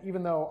said,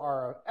 even though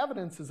our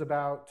evidence is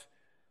about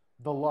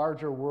the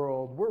larger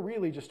world, we're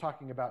really just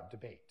talking about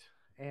debate.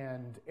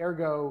 And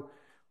ergo,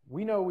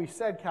 we know we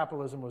said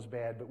capitalism was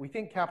bad, but we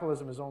think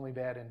capitalism is only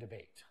bad in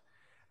debate.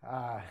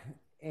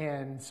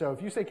 And so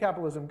if you say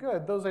capitalism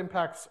good, those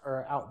impacts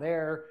are out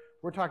there.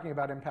 we're talking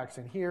about impacts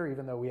in here,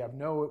 even though we have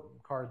no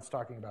cards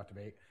talking about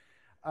debate.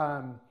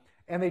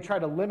 And they try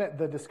to limit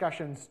the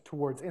discussions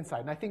towards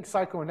insight. And I think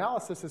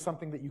psychoanalysis is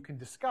something that you can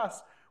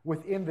discuss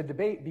within the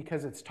debate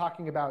because it's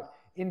talking about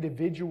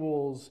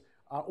individuals'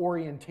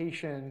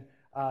 orientation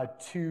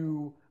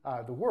to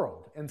the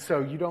world. And so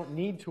you don't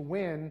need to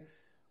win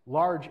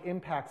large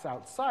impacts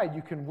outside.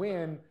 You can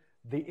win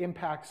the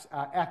impacts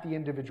at the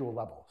individual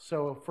level.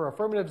 So for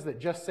affirmatives that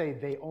just say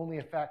they only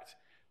affect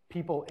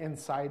people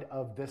inside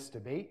of this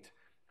debate,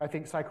 I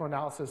think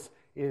psychoanalysis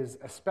is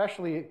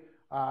especially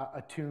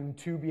attuned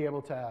to be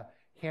able to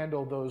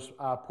handle those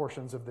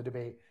portions of the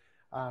debate.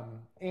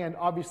 And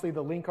obviously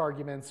the link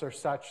arguments are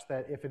such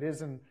that if it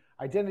is an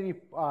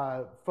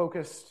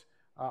identity-focused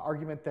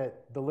argument,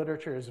 that the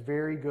literature is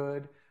very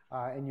good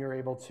and you're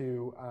able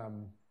to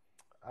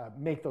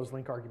make those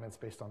link arguments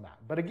based on that.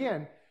 But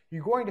again,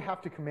 you're going to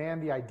have to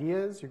command the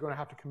ideas, you're going to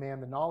have to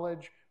command the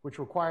knowledge, which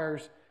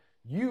requires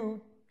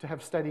you to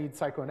have studied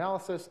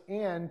psychoanalysis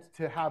and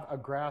to have a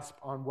grasp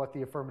on what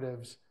the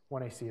affirmatives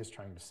 1AC is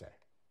trying to say.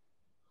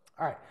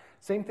 All right,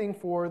 same thing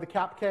for the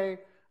CAPK.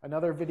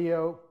 Another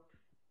video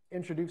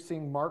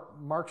introducing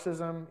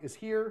Marxism is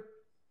here.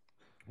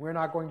 We're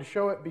not going to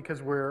show it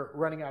because we're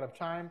running out of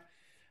time.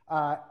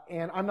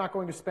 And I'm not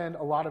going to spend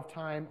a lot of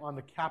time on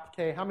the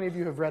CAPK. How many of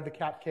you have read the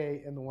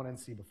CAPK in the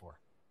 1NC before?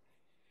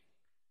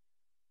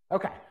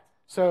 Okay,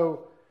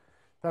 so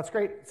that's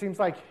great. It seems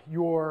like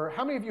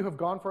how many of you have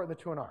gone for it in the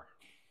 2NR?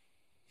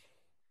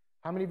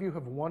 How many of you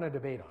have won a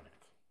debate on it?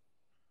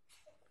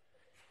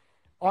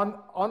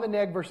 On the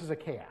neg versus a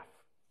KF?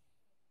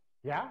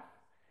 Yeah?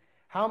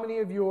 How many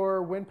of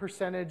your win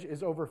percentage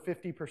is over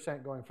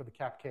 50% going for the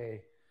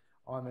CAPK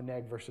on the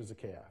neg versus a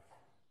KF?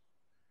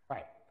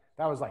 Right,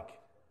 that was like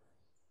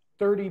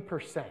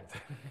 30%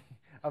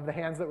 of the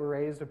hands that were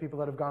raised of people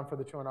that have gone for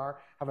the 2NR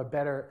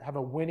have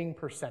a winning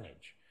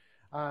percentage.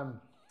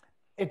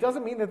 It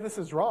doesn't mean that this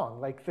is wrong.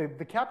 Like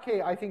the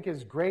CAPK, I think,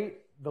 is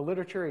great. The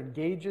literature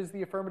engages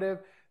the affirmative.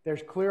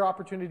 There's clear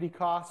opportunity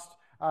cost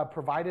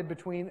provided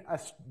between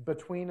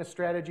a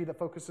strategy that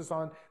focuses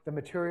on the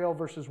material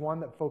versus one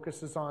that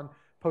focuses on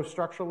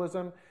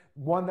post-structuralism,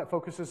 one that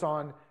focuses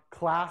on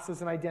class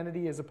as an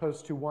identity as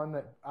opposed to one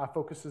that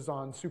focuses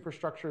on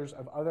superstructures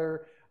of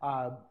other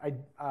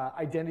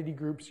identity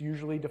groups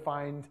usually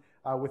defined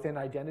within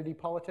identity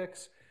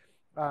politics.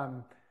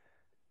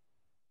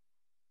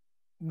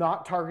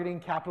 Not targeting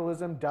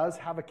capitalism does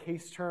have a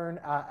case turn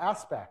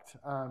aspect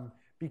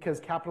because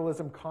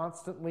capitalism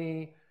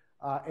constantly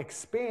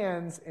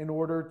expands in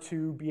order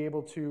to be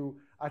able to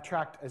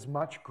attract as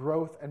much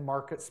growth and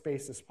market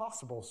space as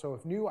possible. So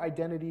if new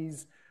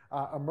identities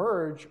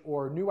emerge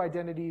or new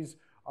identities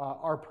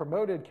are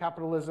promoted,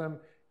 capitalism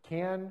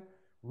can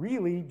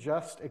really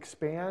just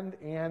expand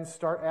and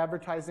start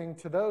advertising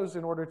to those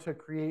in order to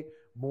create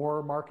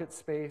more market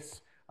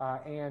space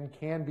and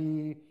can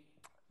be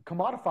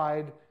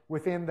commodified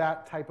within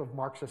that type of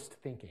Marxist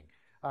thinking.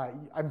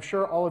 I'm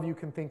sure all of you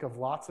can think of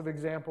lots of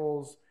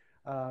examples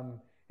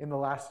in the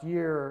last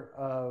year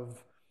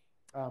of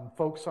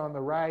folks on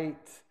the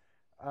right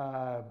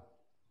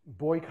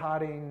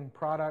boycotting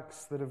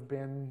products that have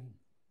been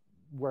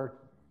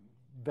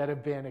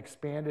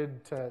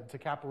expanded to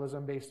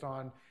capitalism based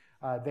on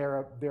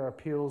their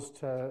appeals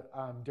to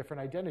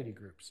different identity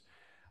groups.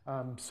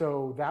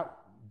 So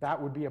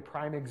that would be a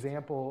prime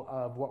example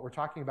of what we're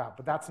talking about.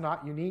 But that's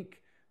not unique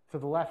to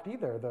the left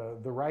either.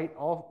 The right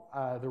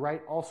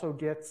also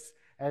gets,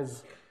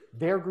 as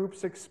their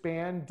groups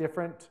expand,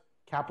 different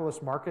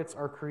capitalist markets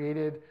are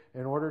created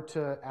in order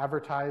to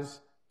advertise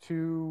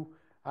to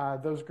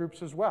those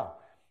groups as well.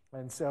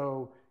 And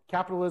so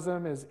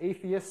capitalism is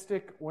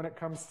atheistic when it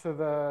comes to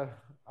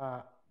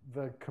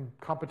the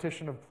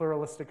competition of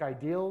pluralistic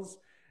ideals.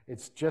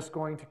 It's just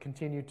going to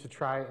continue to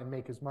try and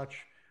make as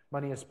much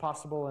money as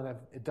possible, and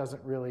it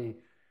doesn't really,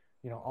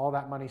 all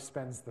that money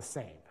spends the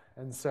same.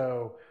 And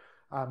so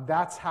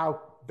that's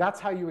how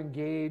you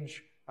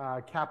engage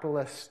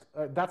capitalist.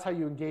 That's how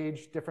you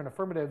engage different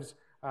affirmatives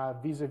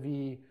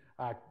vis-a-vis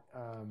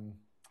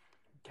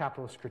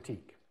capitalist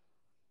critique.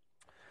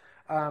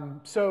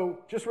 So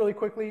just really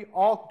quickly,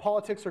 all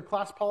politics are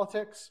class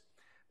politics.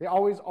 The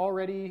always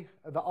already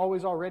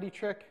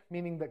trick,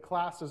 meaning that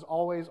class is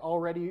always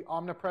already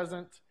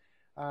omnipresent.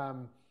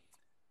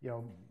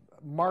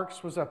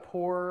 Marx was a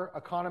poor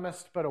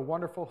economist, but a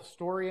wonderful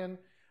historian,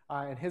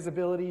 and his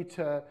ability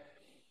to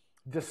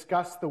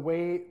discuss the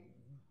way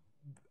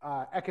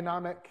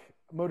economic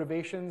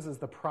motivations as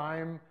the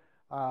prime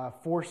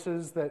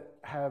forces that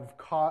have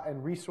caught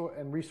and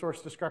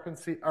resource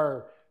discrepancy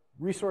or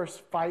resource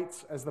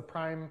fights as the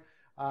prime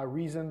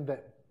reason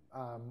that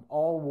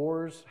all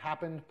wars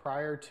happened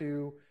prior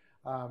to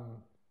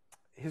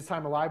his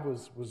time alive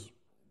was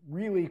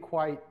really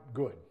quite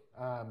good.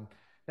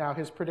 Now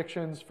his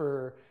predictions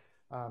for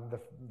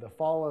the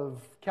fall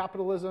of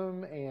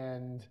capitalism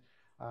and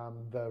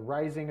the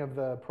rising of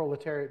the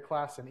proletariat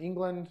class in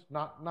England,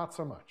 not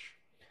so much.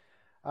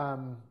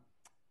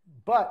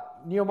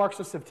 But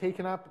neo-Marxists have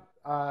taken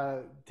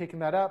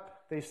that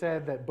up. they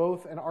said that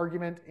both an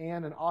argument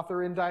and an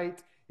author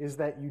indict is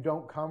that you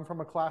don't come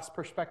from a class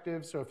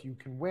perspective. So if you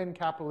can win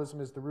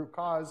capitalism is the root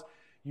cause,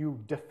 you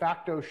de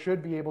facto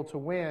should be able to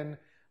win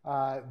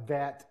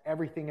that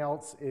everything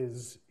else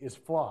is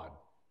flawed.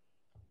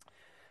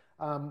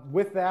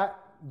 With that,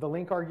 the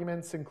link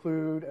arguments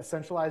include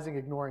essentializing,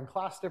 ignoring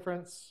class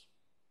difference,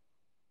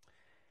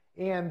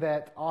 and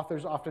that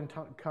authors often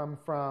come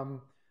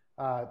from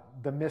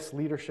the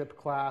misleadership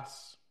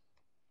class,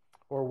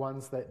 or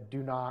ones that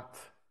do not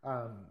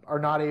are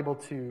not able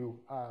to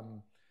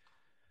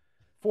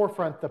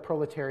forefront the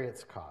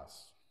proletariat's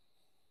cause.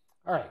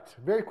 All right,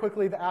 very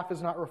quickly, the AF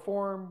is not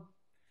reform.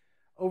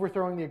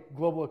 Overthrowing the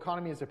global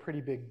economy is a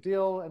pretty big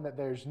deal, and that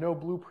there's no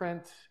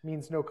blueprint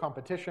means no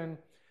competition.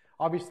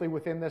 Obviously,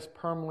 within this,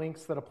 perm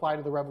links that apply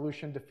to the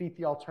revolution defeat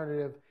the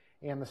alternative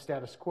and the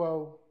status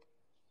quo.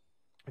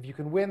 If you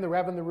can win the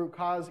rev and the root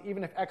cause,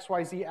 even if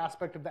XYZ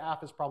aspect of the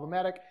AF is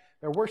problematic,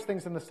 there are worse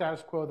things in the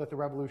status quo that the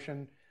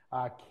revolution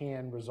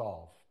can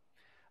resolve.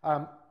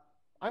 I'm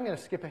going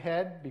to skip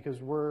ahead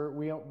because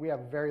we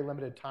have very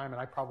limited time,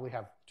 and I probably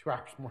have 2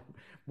 hours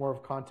more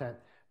of content.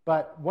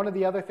 But one of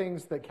the other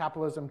things that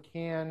capitalism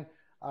can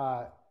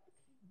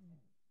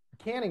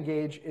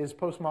engage is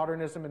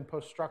postmodernism and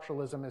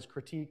poststructuralism as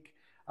critique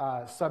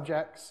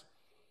subjects.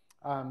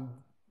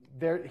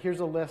 Here's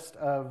a list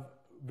of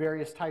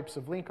various types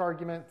of link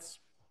arguments.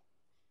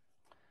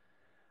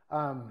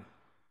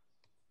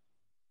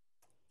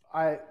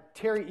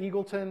 Terry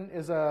Eagleton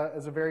is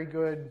a very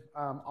good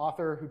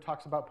author who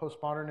talks about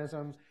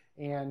postmodernism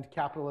and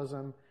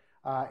capitalism.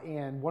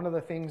 And one of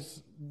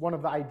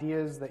the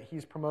ideas that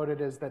he's promoted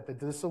is that the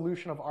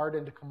dissolution of art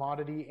into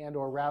commodity, and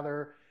or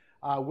rather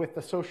with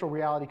the social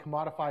reality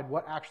commodified,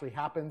 what actually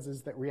happens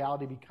is that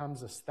reality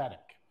becomes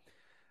aesthetic.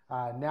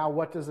 Now,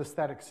 what does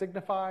aesthetic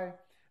signify?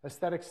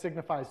 Aesthetic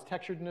signifies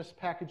texturedness,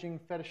 packaging,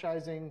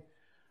 fetishizing,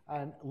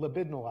 and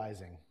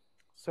libidinalizing.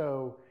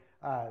 So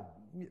are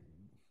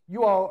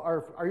you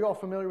all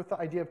familiar with the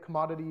idea of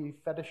commodity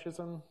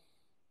fetishism?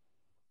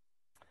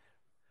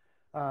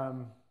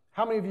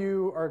 How many of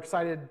you are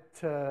excited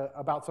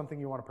about something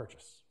you want to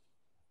purchase?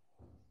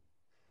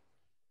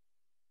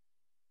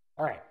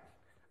 All right.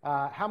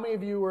 How many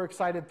of you were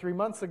excited 3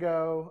 months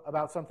ago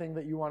about something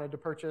that you wanted to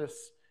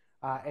purchase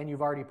and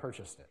you've already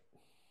purchased it?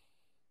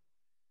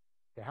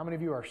 Okay, how many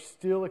of you are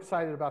still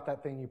excited about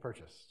that thing you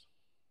purchased?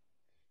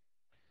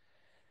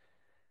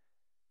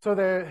 So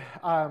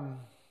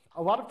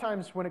a lot of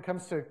times when it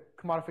comes to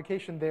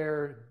commodification,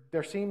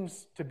 there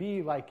seems to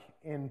be, like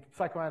in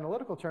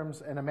psychoanalytical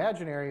terms, an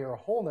imaginary or a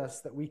wholeness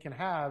that we can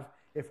have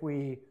if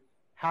we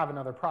have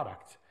another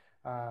product.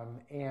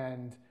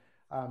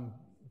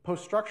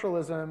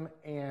 Post-structuralism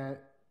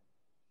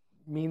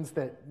means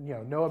that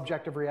no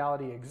objective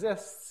reality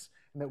exists,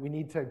 and that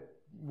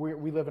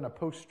we live in a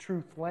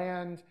post-truth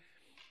land.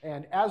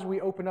 And as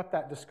we open up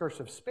that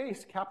discursive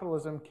space,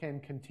 capitalism can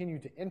continue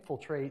to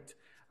infiltrate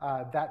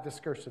that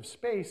discursive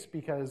space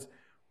because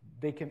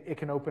it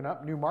can open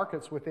up new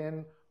markets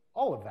within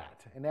all of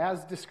that. And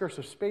as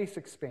discursive space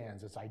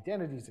expands, as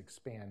identities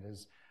expand,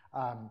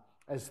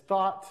 as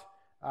thought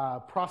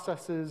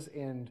processes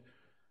and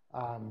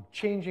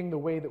changing the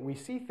way that we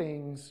see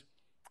things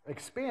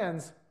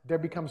expands, there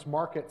becomes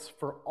markets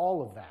for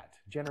all of that,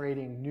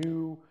 generating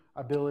new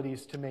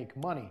abilities to make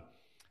money,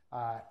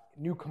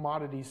 new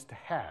commodities to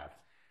have.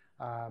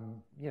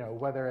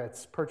 Whether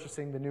it's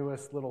purchasing the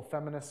newest little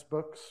feminist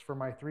books for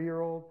my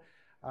 3-year-old,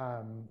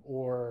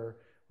 or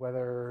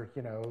whether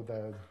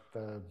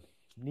the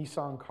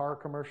Nissan car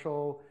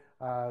commercial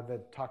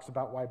that talks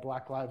about why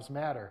Black Lives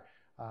Matter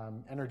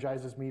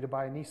energizes me to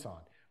buy a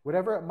Nissan.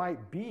 Whatever it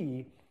might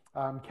be,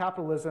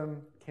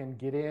 capitalism can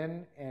get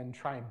in and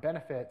try and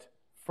benefit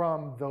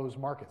from those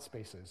market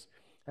spaces.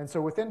 And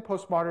so within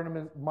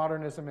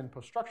postmodernism and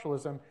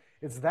poststructuralism,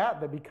 it's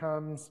that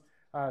becomes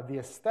the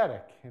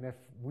aesthetic. And if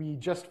we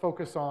just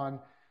focus on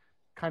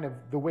kind of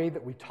the way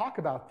that we talk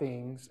about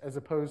things as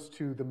opposed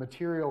to the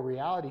material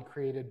reality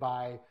created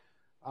by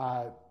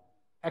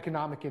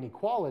economic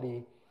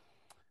inequality,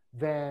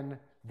 then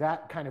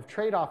that kind of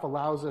trade-off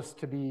allows us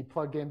to be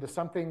plugged into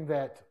something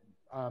that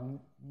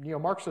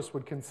neo-Marxists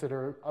would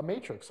consider a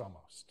matrix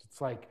almost.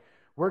 It's like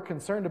we're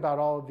concerned about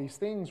all of these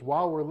things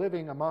while we're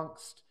living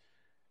amongst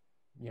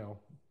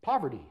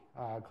poverty,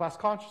 class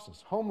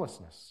consciousness,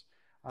 homelessness,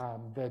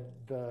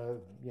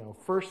 the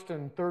first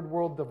and third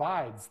world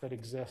divides that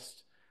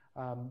exist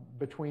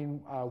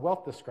between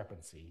wealth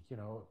discrepancy,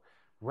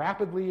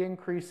 rapidly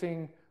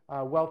increasing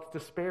wealth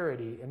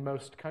disparity in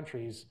most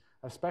countries,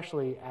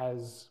 especially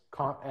as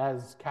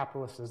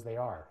capitalist as they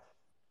are.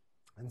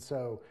 And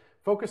so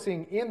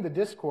focusing in the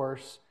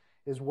discourse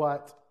is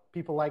what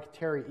people like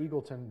Terry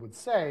Eagleton would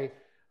say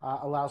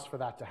allows for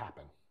that to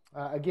happen.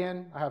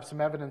 Again, I have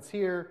some evidence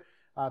here.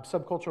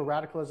 Subcultural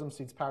radicalism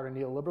cede power to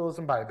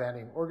neoliberalism by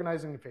abandoning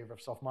organizing in favor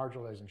of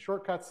self-marginalizing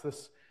shortcuts.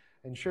 This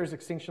ensures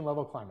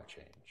extinction-level climate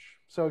change.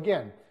 So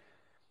again,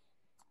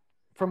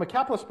 from a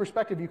capitalist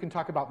perspective, you can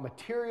talk about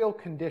material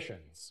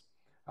conditions.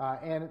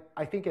 And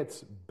I think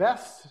it's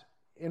best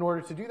in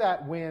order to do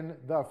that when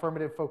the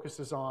affirmative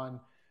focuses on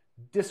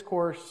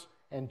discourse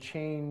and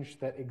change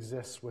that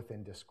exists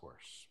within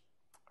discourse.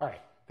 All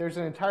right, there's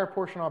an entire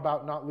portion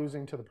about not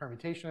losing to the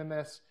permutation in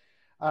this.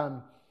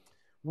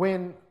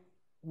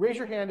 Raise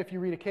your hand if you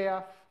read a K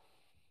Aff.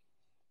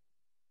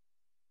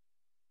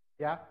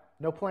 Yeah?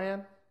 No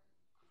plan?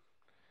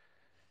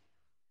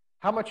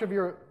 How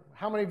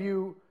many of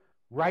you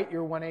write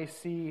your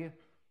 1AC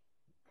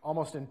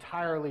almost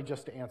entirely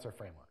just to answer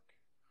framework?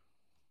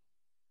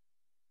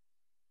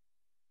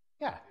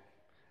 Yeah,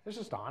 it's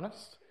just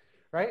honest,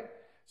 right?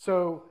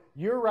 So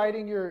you're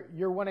writing your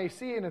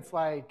 1AC and it's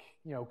like,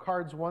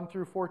 cards 1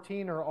 through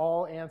 14 are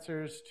all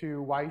answers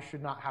to why you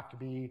should not have to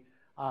be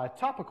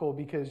topical,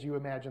 because you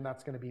imagine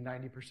that's going to be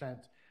 90%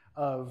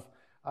 of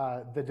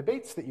the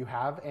debates that you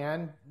have,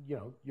 and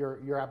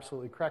you're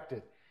absolutely correct.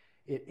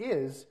 It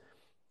is.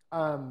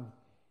 The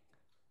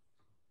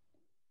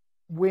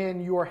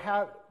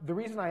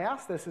reason I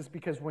ask this is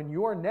because when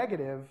you're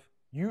negative,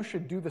 you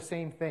should do the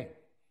same thing.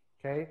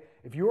 Okay?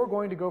 If you're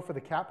going to go for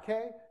the cap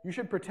K, you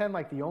should pretend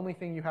like the only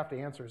thing you have to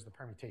answer is the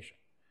permutation,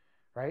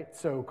 right?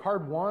 So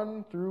card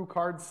 1 through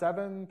card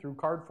 7 through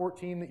card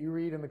 14 that you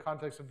read in the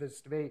context of this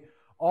debate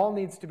all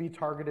needs to be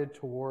targeted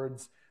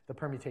towards the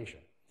permutation.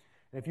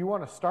 And if you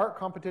want to start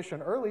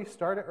competition early,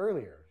 start it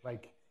earlier.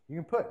 Like you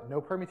can put no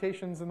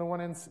permutations in the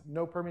 1NC,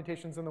 no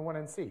permutations in the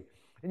 1NC.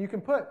 And you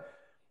can put,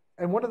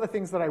 and one of the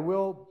things that I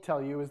will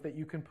tell you is that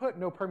you can put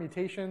no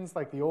permutations,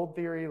 like the old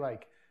theory,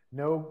 like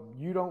no,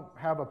 you don't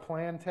have a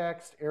plan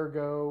text,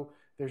 ergo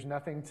there's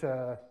nothing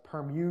to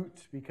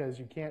permute because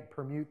you can't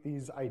permute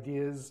these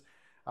ideas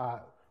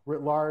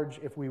writ large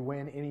if we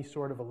win any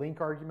sort of a link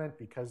argument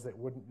because it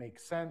wouldn't make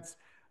sense.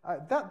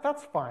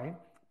 That's fine,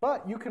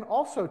 but you can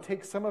also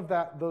take some of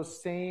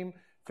those same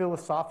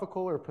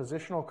philosophical or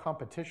positional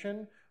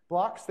competition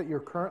blocks that you're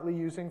currently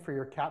using for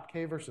your cap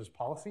K versus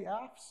policy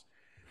Affs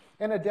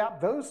and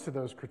adapt those to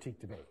those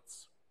critique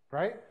debates,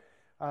 right?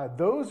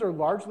 Those are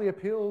largely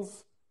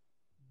appeals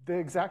the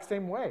exact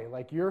same way.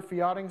 Like you're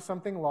fiating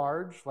something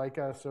large, like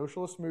a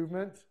socialist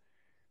movement.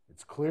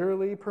 It's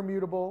clearly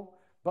permutable,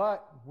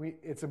 but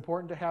it's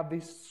important to have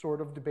these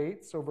sort of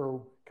debates over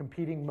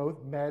competing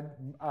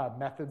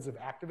methods of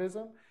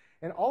activism.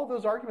 And all of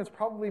those arguments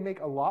probably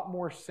make a lot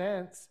more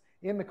sense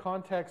in the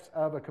context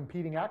of a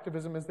competing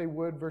activism as they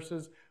would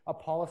versus a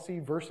policy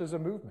versus a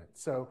movement.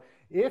 So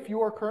if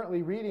you're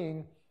currently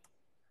reading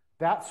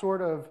that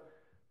sort of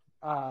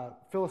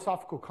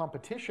philosophical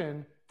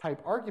competition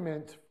type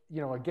argument,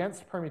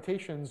 against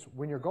permutations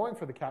when you're going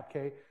for the cap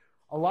K,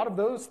 a lot of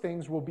those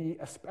things will be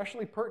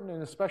especially pertinent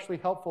and especially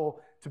helpful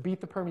to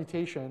beat the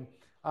permutation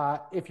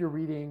if you're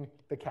reading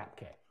the cap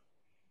K.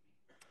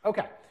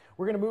 Okay,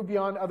 we're going to move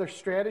beyond other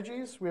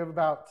strategies. We have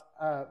about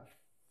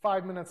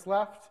 5 minutes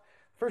left.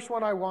 First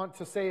one I want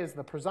to say is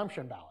the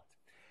presumption ballot.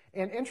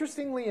 And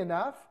interestingly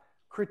enough,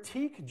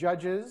 critique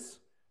judges,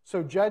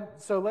 so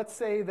let's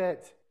say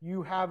that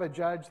you have a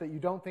judge that you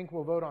don't think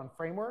will vote on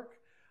framework.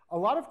 A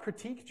lot of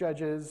critique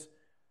judges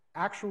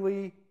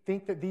actually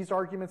think that these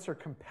arguments are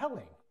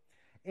compelling.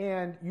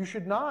 And you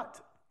should not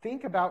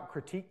think about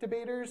critique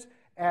debaters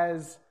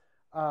as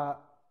a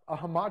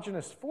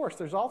homogeneous force.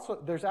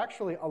 There's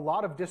actually a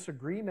lot of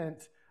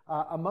disagreement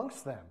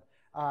amongst them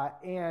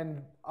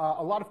and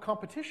a lot of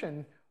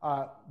competition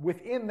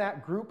within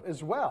that group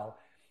as well.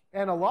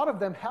 And a lot of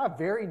them have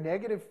very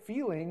negative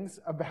feelings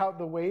about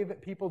the way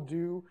that people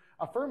do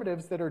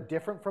affirmatives that are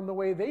different from the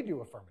way they do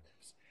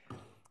affirmatives.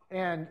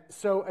 And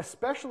so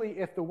especially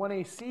if the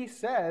 1AC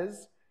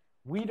says,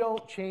 we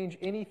don't change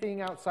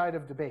anything outside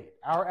of debate,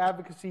 our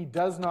advocacy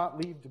does not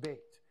leave debate,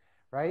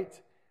 right?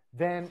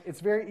 Then it's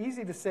very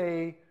easy to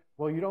say,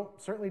 well, you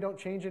certainly don't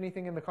change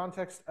anything in the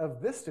context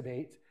of this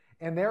debate.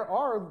 And there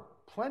are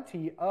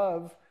plenty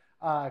of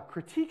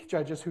critique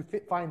judges who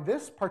find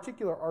this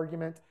particular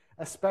argument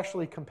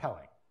especially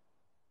compelling.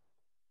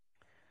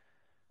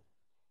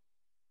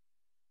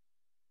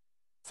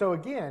 So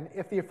again,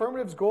 if the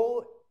affirmative's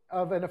goal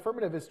of an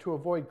affirmative is to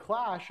avoid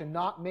clash and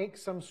not make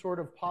some sort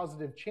of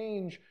positive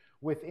change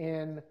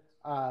within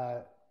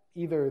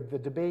either the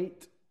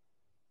debate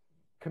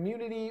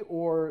community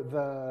or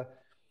the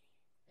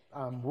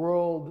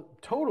world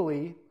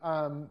totally,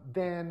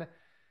 then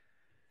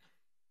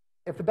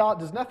if the ballot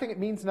does nothing, it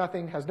means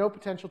nothing, has no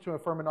potential to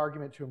affirm an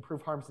argument to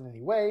improve harms in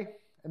any way.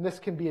 And this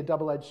can be a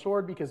double-edged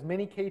sword because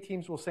many K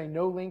teams will say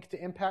no link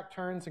to impact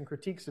turns and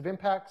critiques of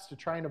impacts to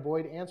try and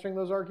avoid answering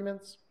those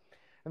arguments.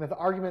 And if the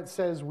argument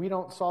says we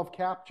don't solve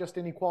cap, just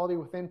inequality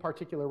within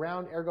particular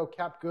round, ergo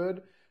cap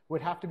good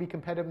would have to be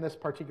competitive in this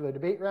particular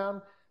debate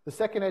round. The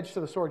second edge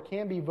to the sword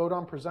can be vote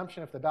on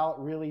presumption if the ballot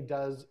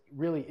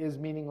really is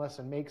meaningless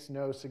and makes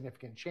no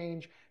significant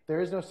change. If there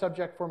is no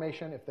subject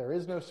formation, if there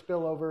is no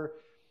spillover,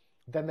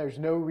 then there's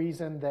no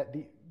reason that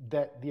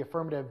the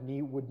affirmative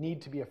would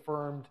need to be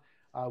affirmed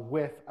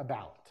with a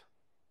ballot.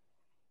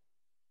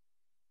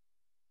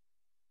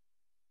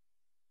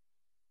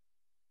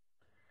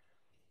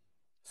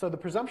 So the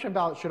presumption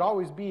ballot should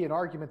always be an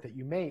argument that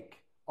you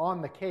make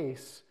on the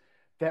case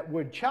that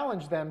would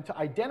challenge them to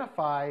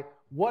identify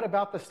what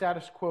about the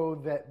status quo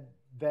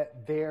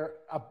their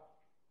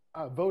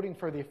voting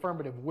for the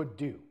affirmative would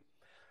do.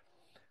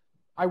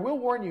 I will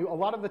warn you, a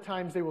lot of the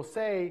times they will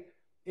say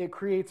it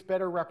creates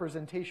better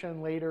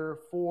representation later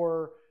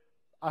for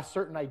a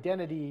certain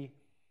identity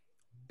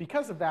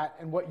because of that.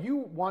 And what you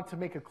want to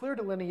make a clear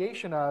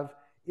delineation of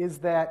is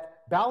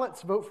that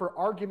ballots vote for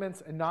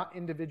arguments and not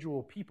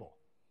individual people.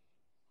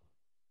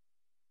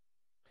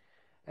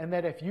 And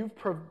that if you've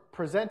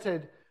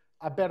presented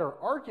a better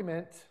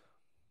argument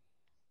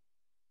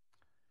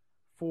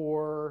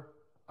for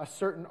a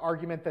certain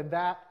argument than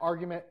that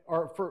argument,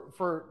 or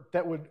for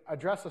that would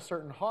address a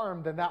certain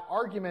harm, then that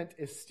argument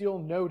is still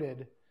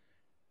noted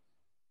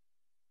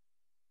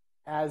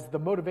as the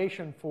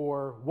motivation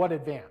for what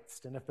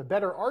advanced. And if the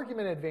better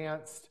argument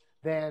advanced,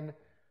 then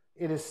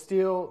it is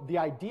still, the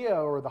idea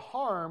or the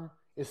harm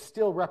is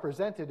still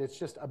represented. It's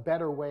just a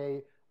better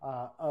way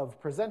of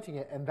presenting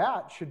it. And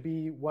that should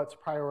be what's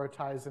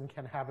prioritized and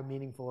can have a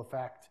meaningful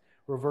effect,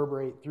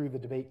 reverberate through the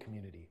debate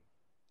community.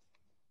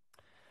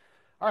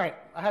 All right,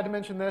 I had to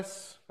mention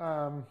this.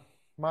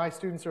 My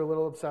students are a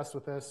little obsessed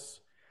with this.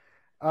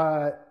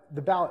 The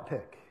ballot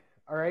pick,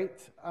 all right?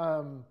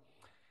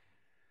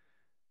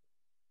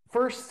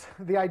 First,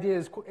 the idea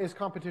is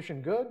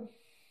competition good?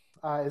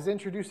 Is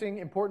introducing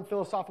important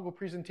philosophical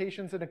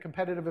presentations in a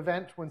competitive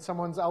event when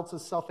someone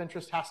else's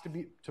self-interest has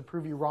to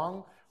prove you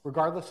wrong,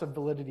 regardless of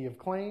validity of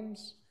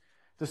claims?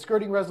 Does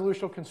skirting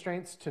resolutional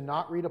constraints to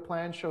not read a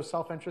plan show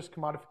self-interest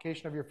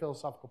commodification of your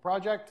philosophical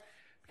project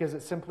because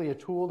it's simply a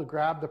tool to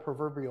grab the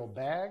proverbial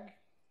bag?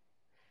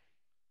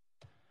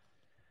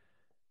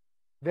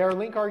 There are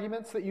link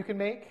arguments that you can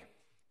make.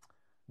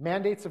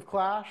 Mandates of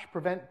clash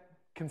prevent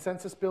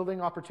consensus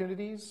building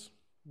opportunities,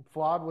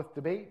 flawed with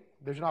debate.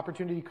 There's an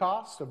opportunity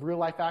cost of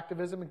real-life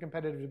activism and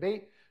competitive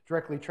debate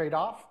directly trade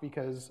off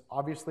because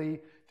obviously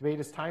debate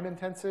is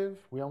time-intensive.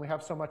 We only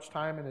have so much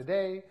time in a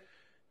day.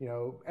 You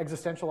know,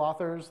 existential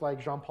authors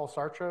like Jean-Paul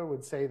Sartre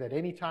would say that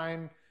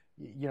anytime,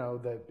 you know,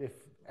 that if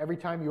every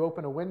time you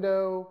open a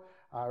window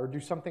or do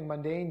something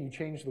mundane, you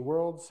change the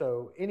world.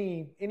 So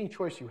any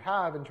choice you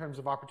have in terms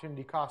of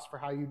opportunity cost for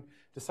how you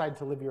decide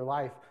to live your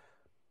life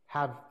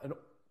have an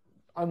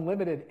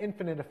unlimited,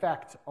 infinite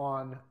effect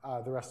on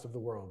the rest of the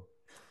world.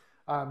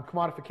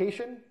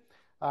 Commodification,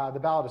 the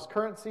ballot is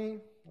currency,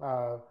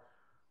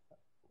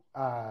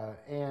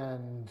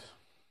 and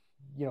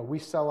you know, we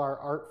sell our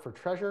art for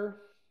treasure.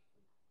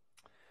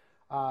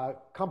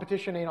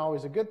 Competition ain't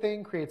always a good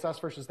thing, creates us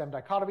versus them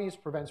dichotomies,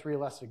 prevents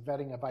realistic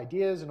vetting of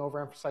ideas, and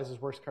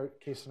overemphasizes worst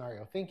case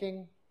scenario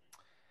thinking.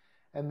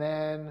 And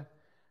then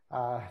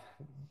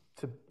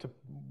to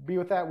be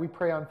with that, we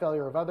prey on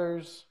failure of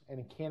others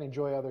and can't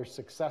enjoy others'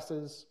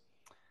 successes.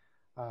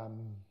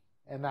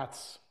 And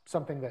that's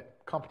something that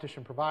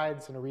competition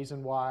provides, and a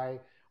reason why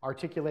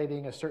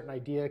articulating a certain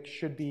idea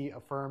should be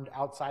affirmed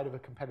outside of a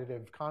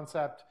competitive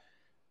concept.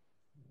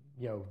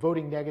 You know,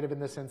 voting negative in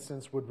this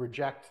instance would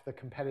reject the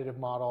competitive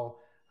model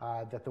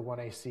that the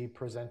 1AC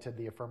presented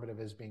the affirmative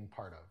as being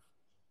part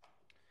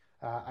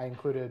of. I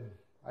included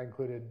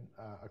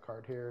a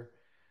card here.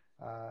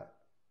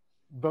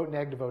 Vote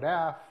neg to vote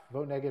AF,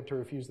 vote negative to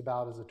refuse the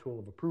ballot as a tool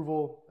of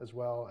approval, as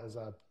well as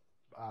a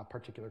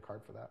particular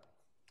card for that.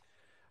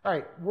 All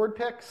right, word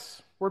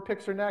picks. Word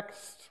picks are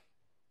next.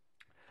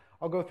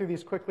 I'll go through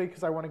these quickly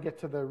because I want to get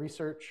to the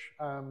research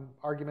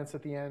arguments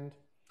at the end.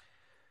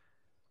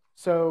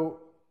 So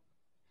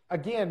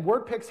again,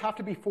 word picks have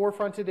to be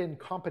forefronted in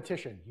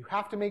competition. You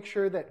have to make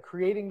sure that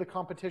creating the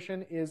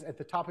competition is at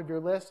the top of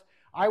your list.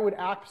 I would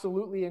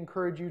absolutely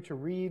encourage you to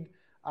read,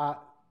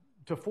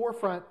 to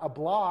forefront a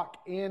block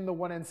in the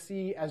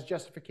 1NC as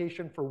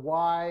justification for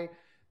why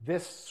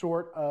this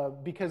sort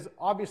of, because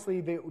obviously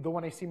the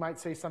 1AC might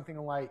say something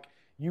like,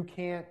 you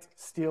can't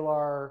steal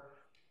our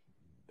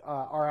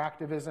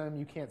activism,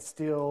 you can't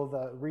steal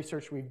the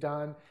research we've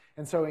done.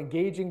 And so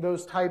engaging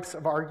those types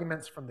of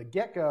arguments from the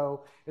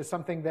get-go is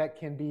something that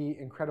can be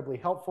incredibly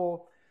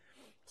helpful.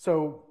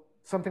 So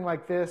something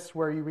like this,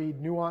 where you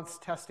read nuanced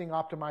testing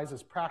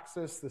optimizes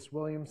praxis, this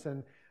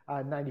Williamson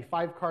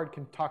 95 card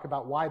can talk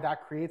about why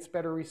that creates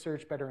better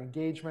research, better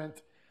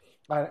engagement.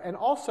 And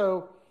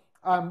also,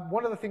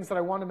 one of the things that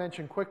I want to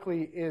mention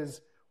quickly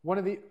is one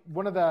of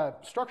the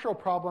structural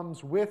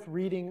problems with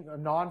reading a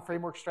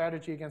non-framework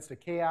strategy against a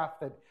K Aff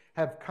that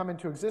have come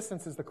into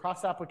existence is the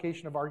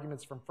cross-application of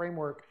arguments from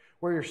framework,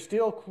 where you're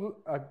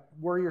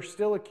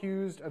still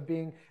accused of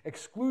being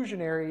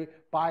exclusionary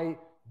by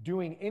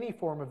doing any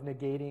form of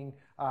negating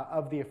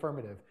of the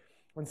affirmative.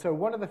 And so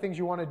one of the things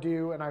you want to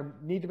do, and I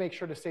need to make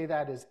sure to say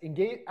that, is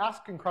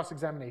ask in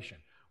cross-examination.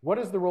 What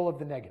is the role of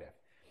the negative?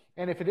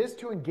 And if it is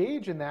to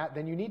engage in that,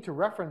 then you need to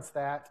reference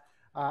that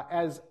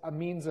as a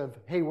means of,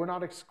 hey, we're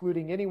not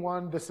excluding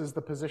anyone. This is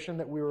the position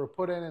that we were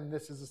put in, and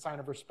this is a sign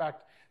of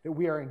respect that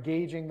we are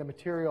engaging the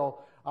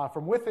material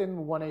from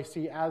within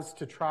 1AC as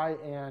to try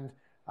and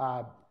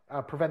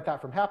prevent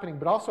that from happening.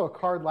 But also a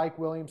card like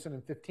Williamson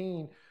in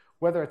 15,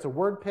 whether it's a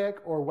word pick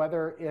or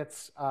whether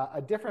it's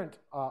a different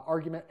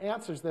argument,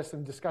 answers this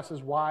and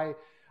discusses why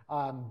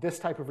this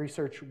type of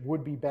research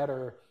would be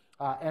better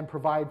and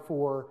provide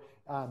for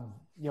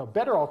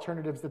better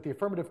alternatives that the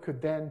affirmative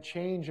could then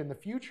change in the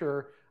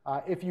future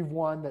if you've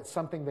won that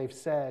something they've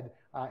said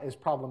is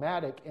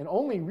problematic. And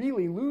only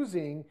really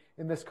losing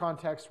in this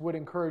context would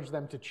encourage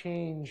them to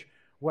change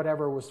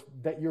whatever was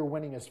that you're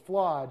winning is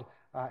flawed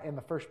in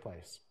the first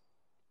place.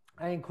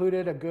 I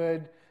included a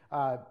good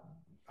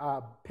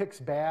picks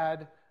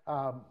bad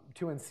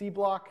 2 and C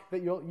block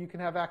that you can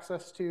have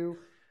access to.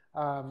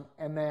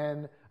 And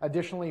then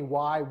additionally,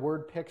 why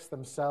word picks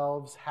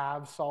themselves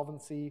have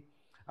solvency,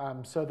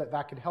 so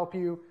that could help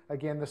you.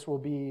 Again, this will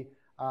be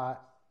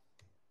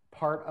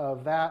part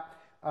of that.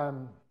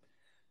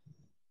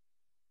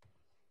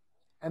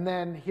 And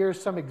then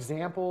here's some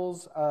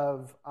examples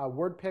of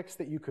word picks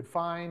that you could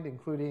find,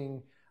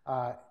 including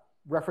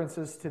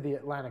references to the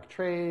Atlantic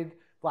trade,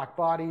 black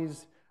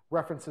bodies,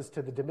 references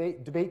to the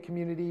debate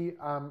community.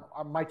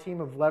 My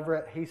team of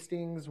Leverett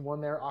Hastings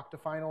won their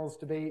octafinals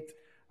debate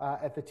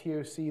at the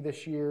TOC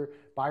this year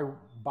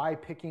by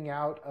picking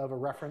out of a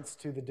reference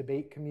to the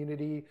debate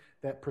community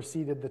that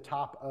preceded the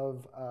top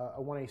of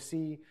a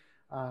 1AC,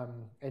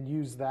 and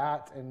used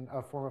that in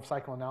a form of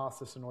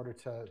psychoanalysis in order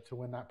to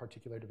win that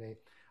particular debate.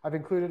 I've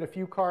included a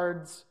few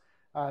cards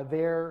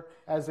there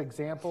as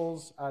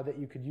examples that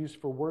you could use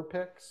for word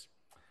picks.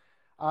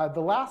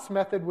 The last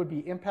method would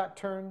be impact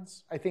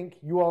turns. I think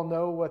you all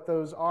know what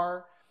those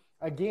are.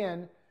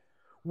 Again,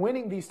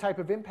 winning these type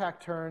of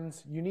impact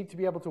turns, you need to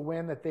be able to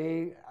win that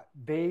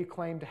they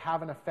claim to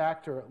have an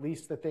effect, or at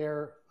least that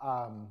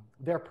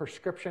their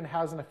prescription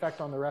has an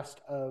effect on the rest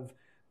of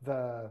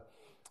the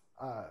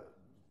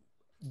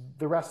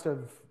rest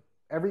of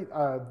every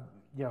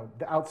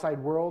the outside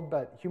world.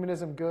 But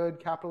humanism good,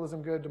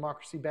 capitalism good,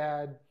 democracy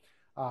bad,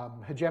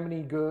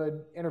 hegemony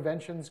good,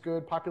 interventions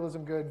good,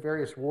 populism good,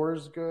 various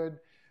wars good,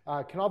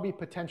 can all be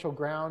potential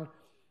ground.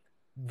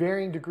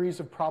 Varying degrees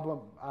of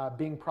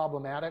being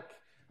problematic.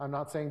 I'm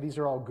not saying these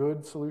are all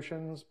good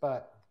solutions,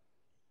 but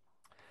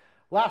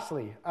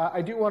lastly,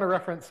 I do want to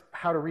reference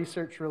how to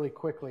research really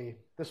quickly.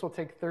 This will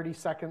take 30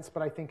 seconds,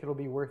 but I think it'll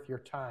be worth your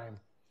time.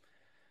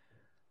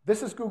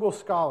 This is Google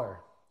Scholar,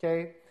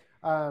 okay?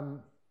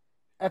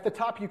 At the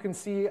top, you can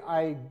see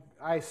I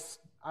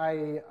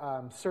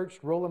searched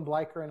Roland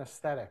Bleicher and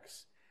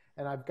aesthetics,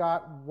 and I've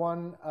got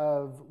one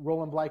of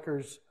Roland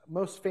Bleicher's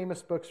most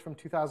famous books from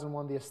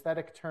 2001, The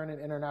Aesthetic Turn in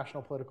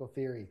International Political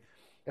Theory.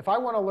 If I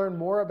want to learn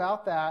more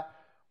about that,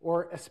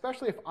 or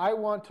especially if I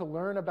want to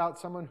learn about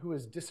someone who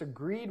has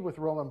disagreed with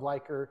Roland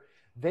Bleicher,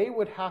 they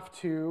would have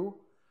to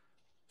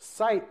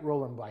cite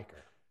Roland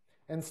Bleicher.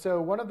 And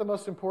so one of the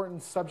most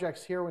important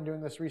subjects here when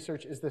doing this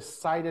research is this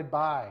cited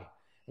by.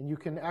 And you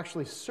can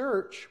actually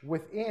search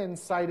within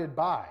cited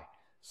by.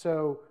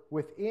 So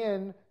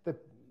within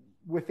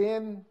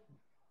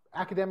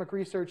academic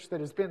research that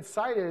has been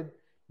cited,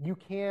 you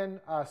can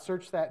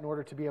search that in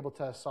order to be able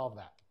to solve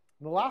that.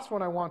 And the last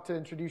one I want to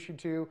introduce you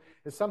to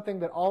is something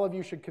that all of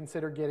you should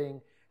consider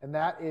getting, and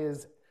that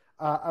is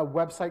a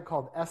website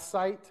called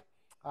SCite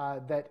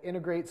that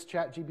integrates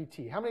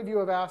ChatGPT. How many of you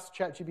have asked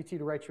ChatGPT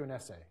to write you an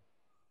essay?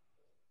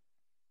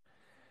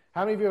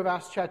 How many of you have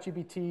asked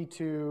ChatGPT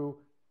to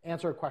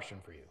answer a question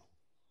for you?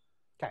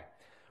 Okay.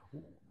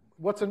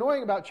 What's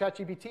annoying about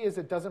ChatGPT is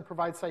it doesn't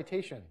provide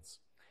citations.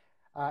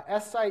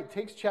 SCite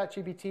takes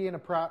ChatGPT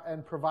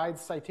and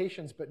provides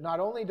citations, but not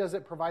only does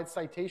it provide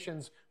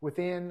citations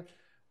within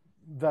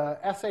the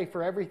essay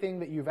for everything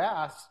that you've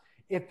asked,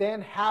 it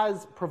then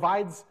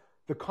provides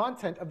the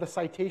content of the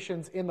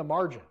citations in the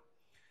margin.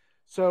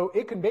 So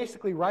it can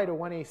basically write a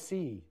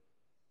 1AC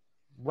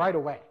right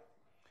away.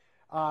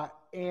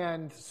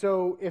 And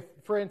so if,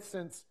 for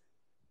instance,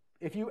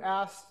 if you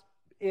ask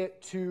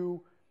it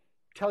to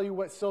tell you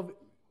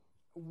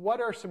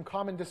what are some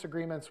common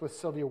disagreements with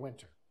Sylvia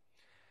Wynter,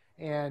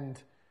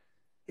 and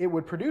it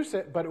would produce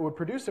it, but it would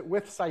produce it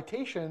with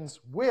citations,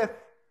 with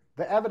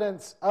the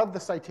evidence of the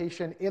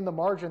citation in the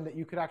margin that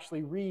you could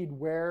actually read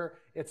where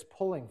it's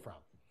pulling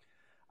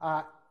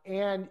from.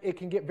 And it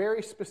can get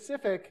very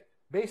specific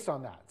based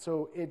on that.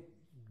 So it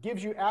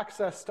gives you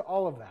access to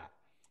all of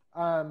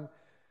that.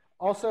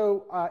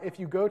 Also, if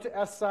you go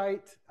to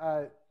SCite,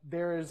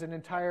 there is an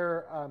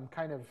entire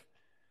kind of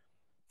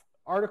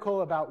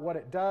article about what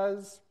it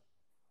does.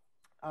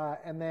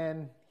 And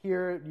then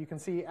here you can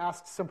see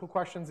ask simple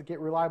questions that get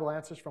reliable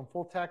answers from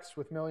full text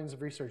with millions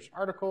of research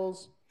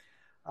articles.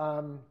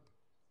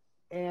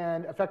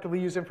 And effectively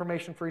use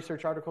information for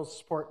research articles to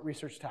support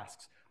research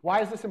tasks.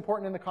 Why is this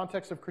important in the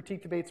context of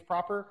critique debates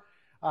proper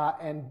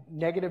and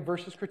negative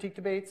versus critique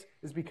debates?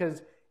 Is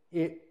because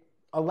it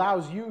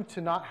allows you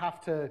to not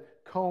have to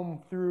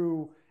comb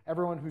through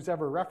everyone who's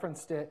ever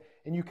referenced it,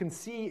 and you can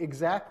see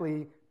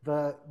exactly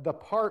the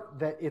part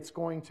that it's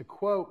going to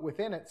quote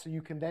within it, so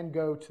you can then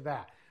go to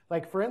that.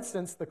 Like, for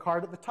instance, the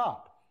card at the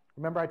top.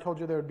 Remember I told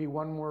you there would be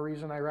one more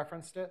reason I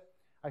referenced it?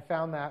 I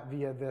found that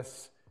via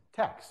this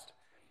text.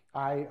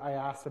 I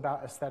asked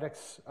about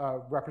aesthetics,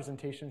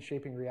 representation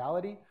shaping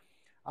reality,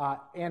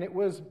 and it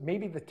was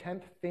maybe the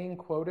 10th thing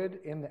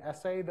quoted in the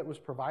essay that was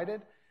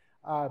provided,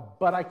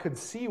 but I could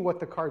see what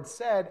the card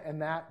said,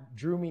 and that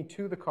drew me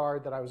to the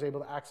card that I was able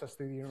to access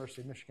through the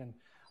University of Michigan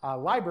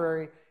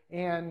library,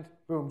 and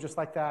boom, just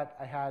like that,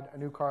 I had a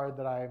new card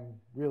that I'm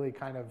really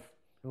kind of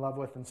in love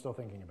with and still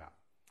thinking about.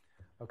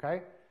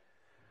 Okay?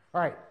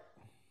 All right.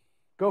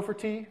 Go for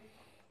T,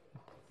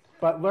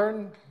 but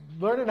learn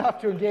enough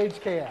to engage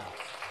K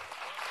Affs.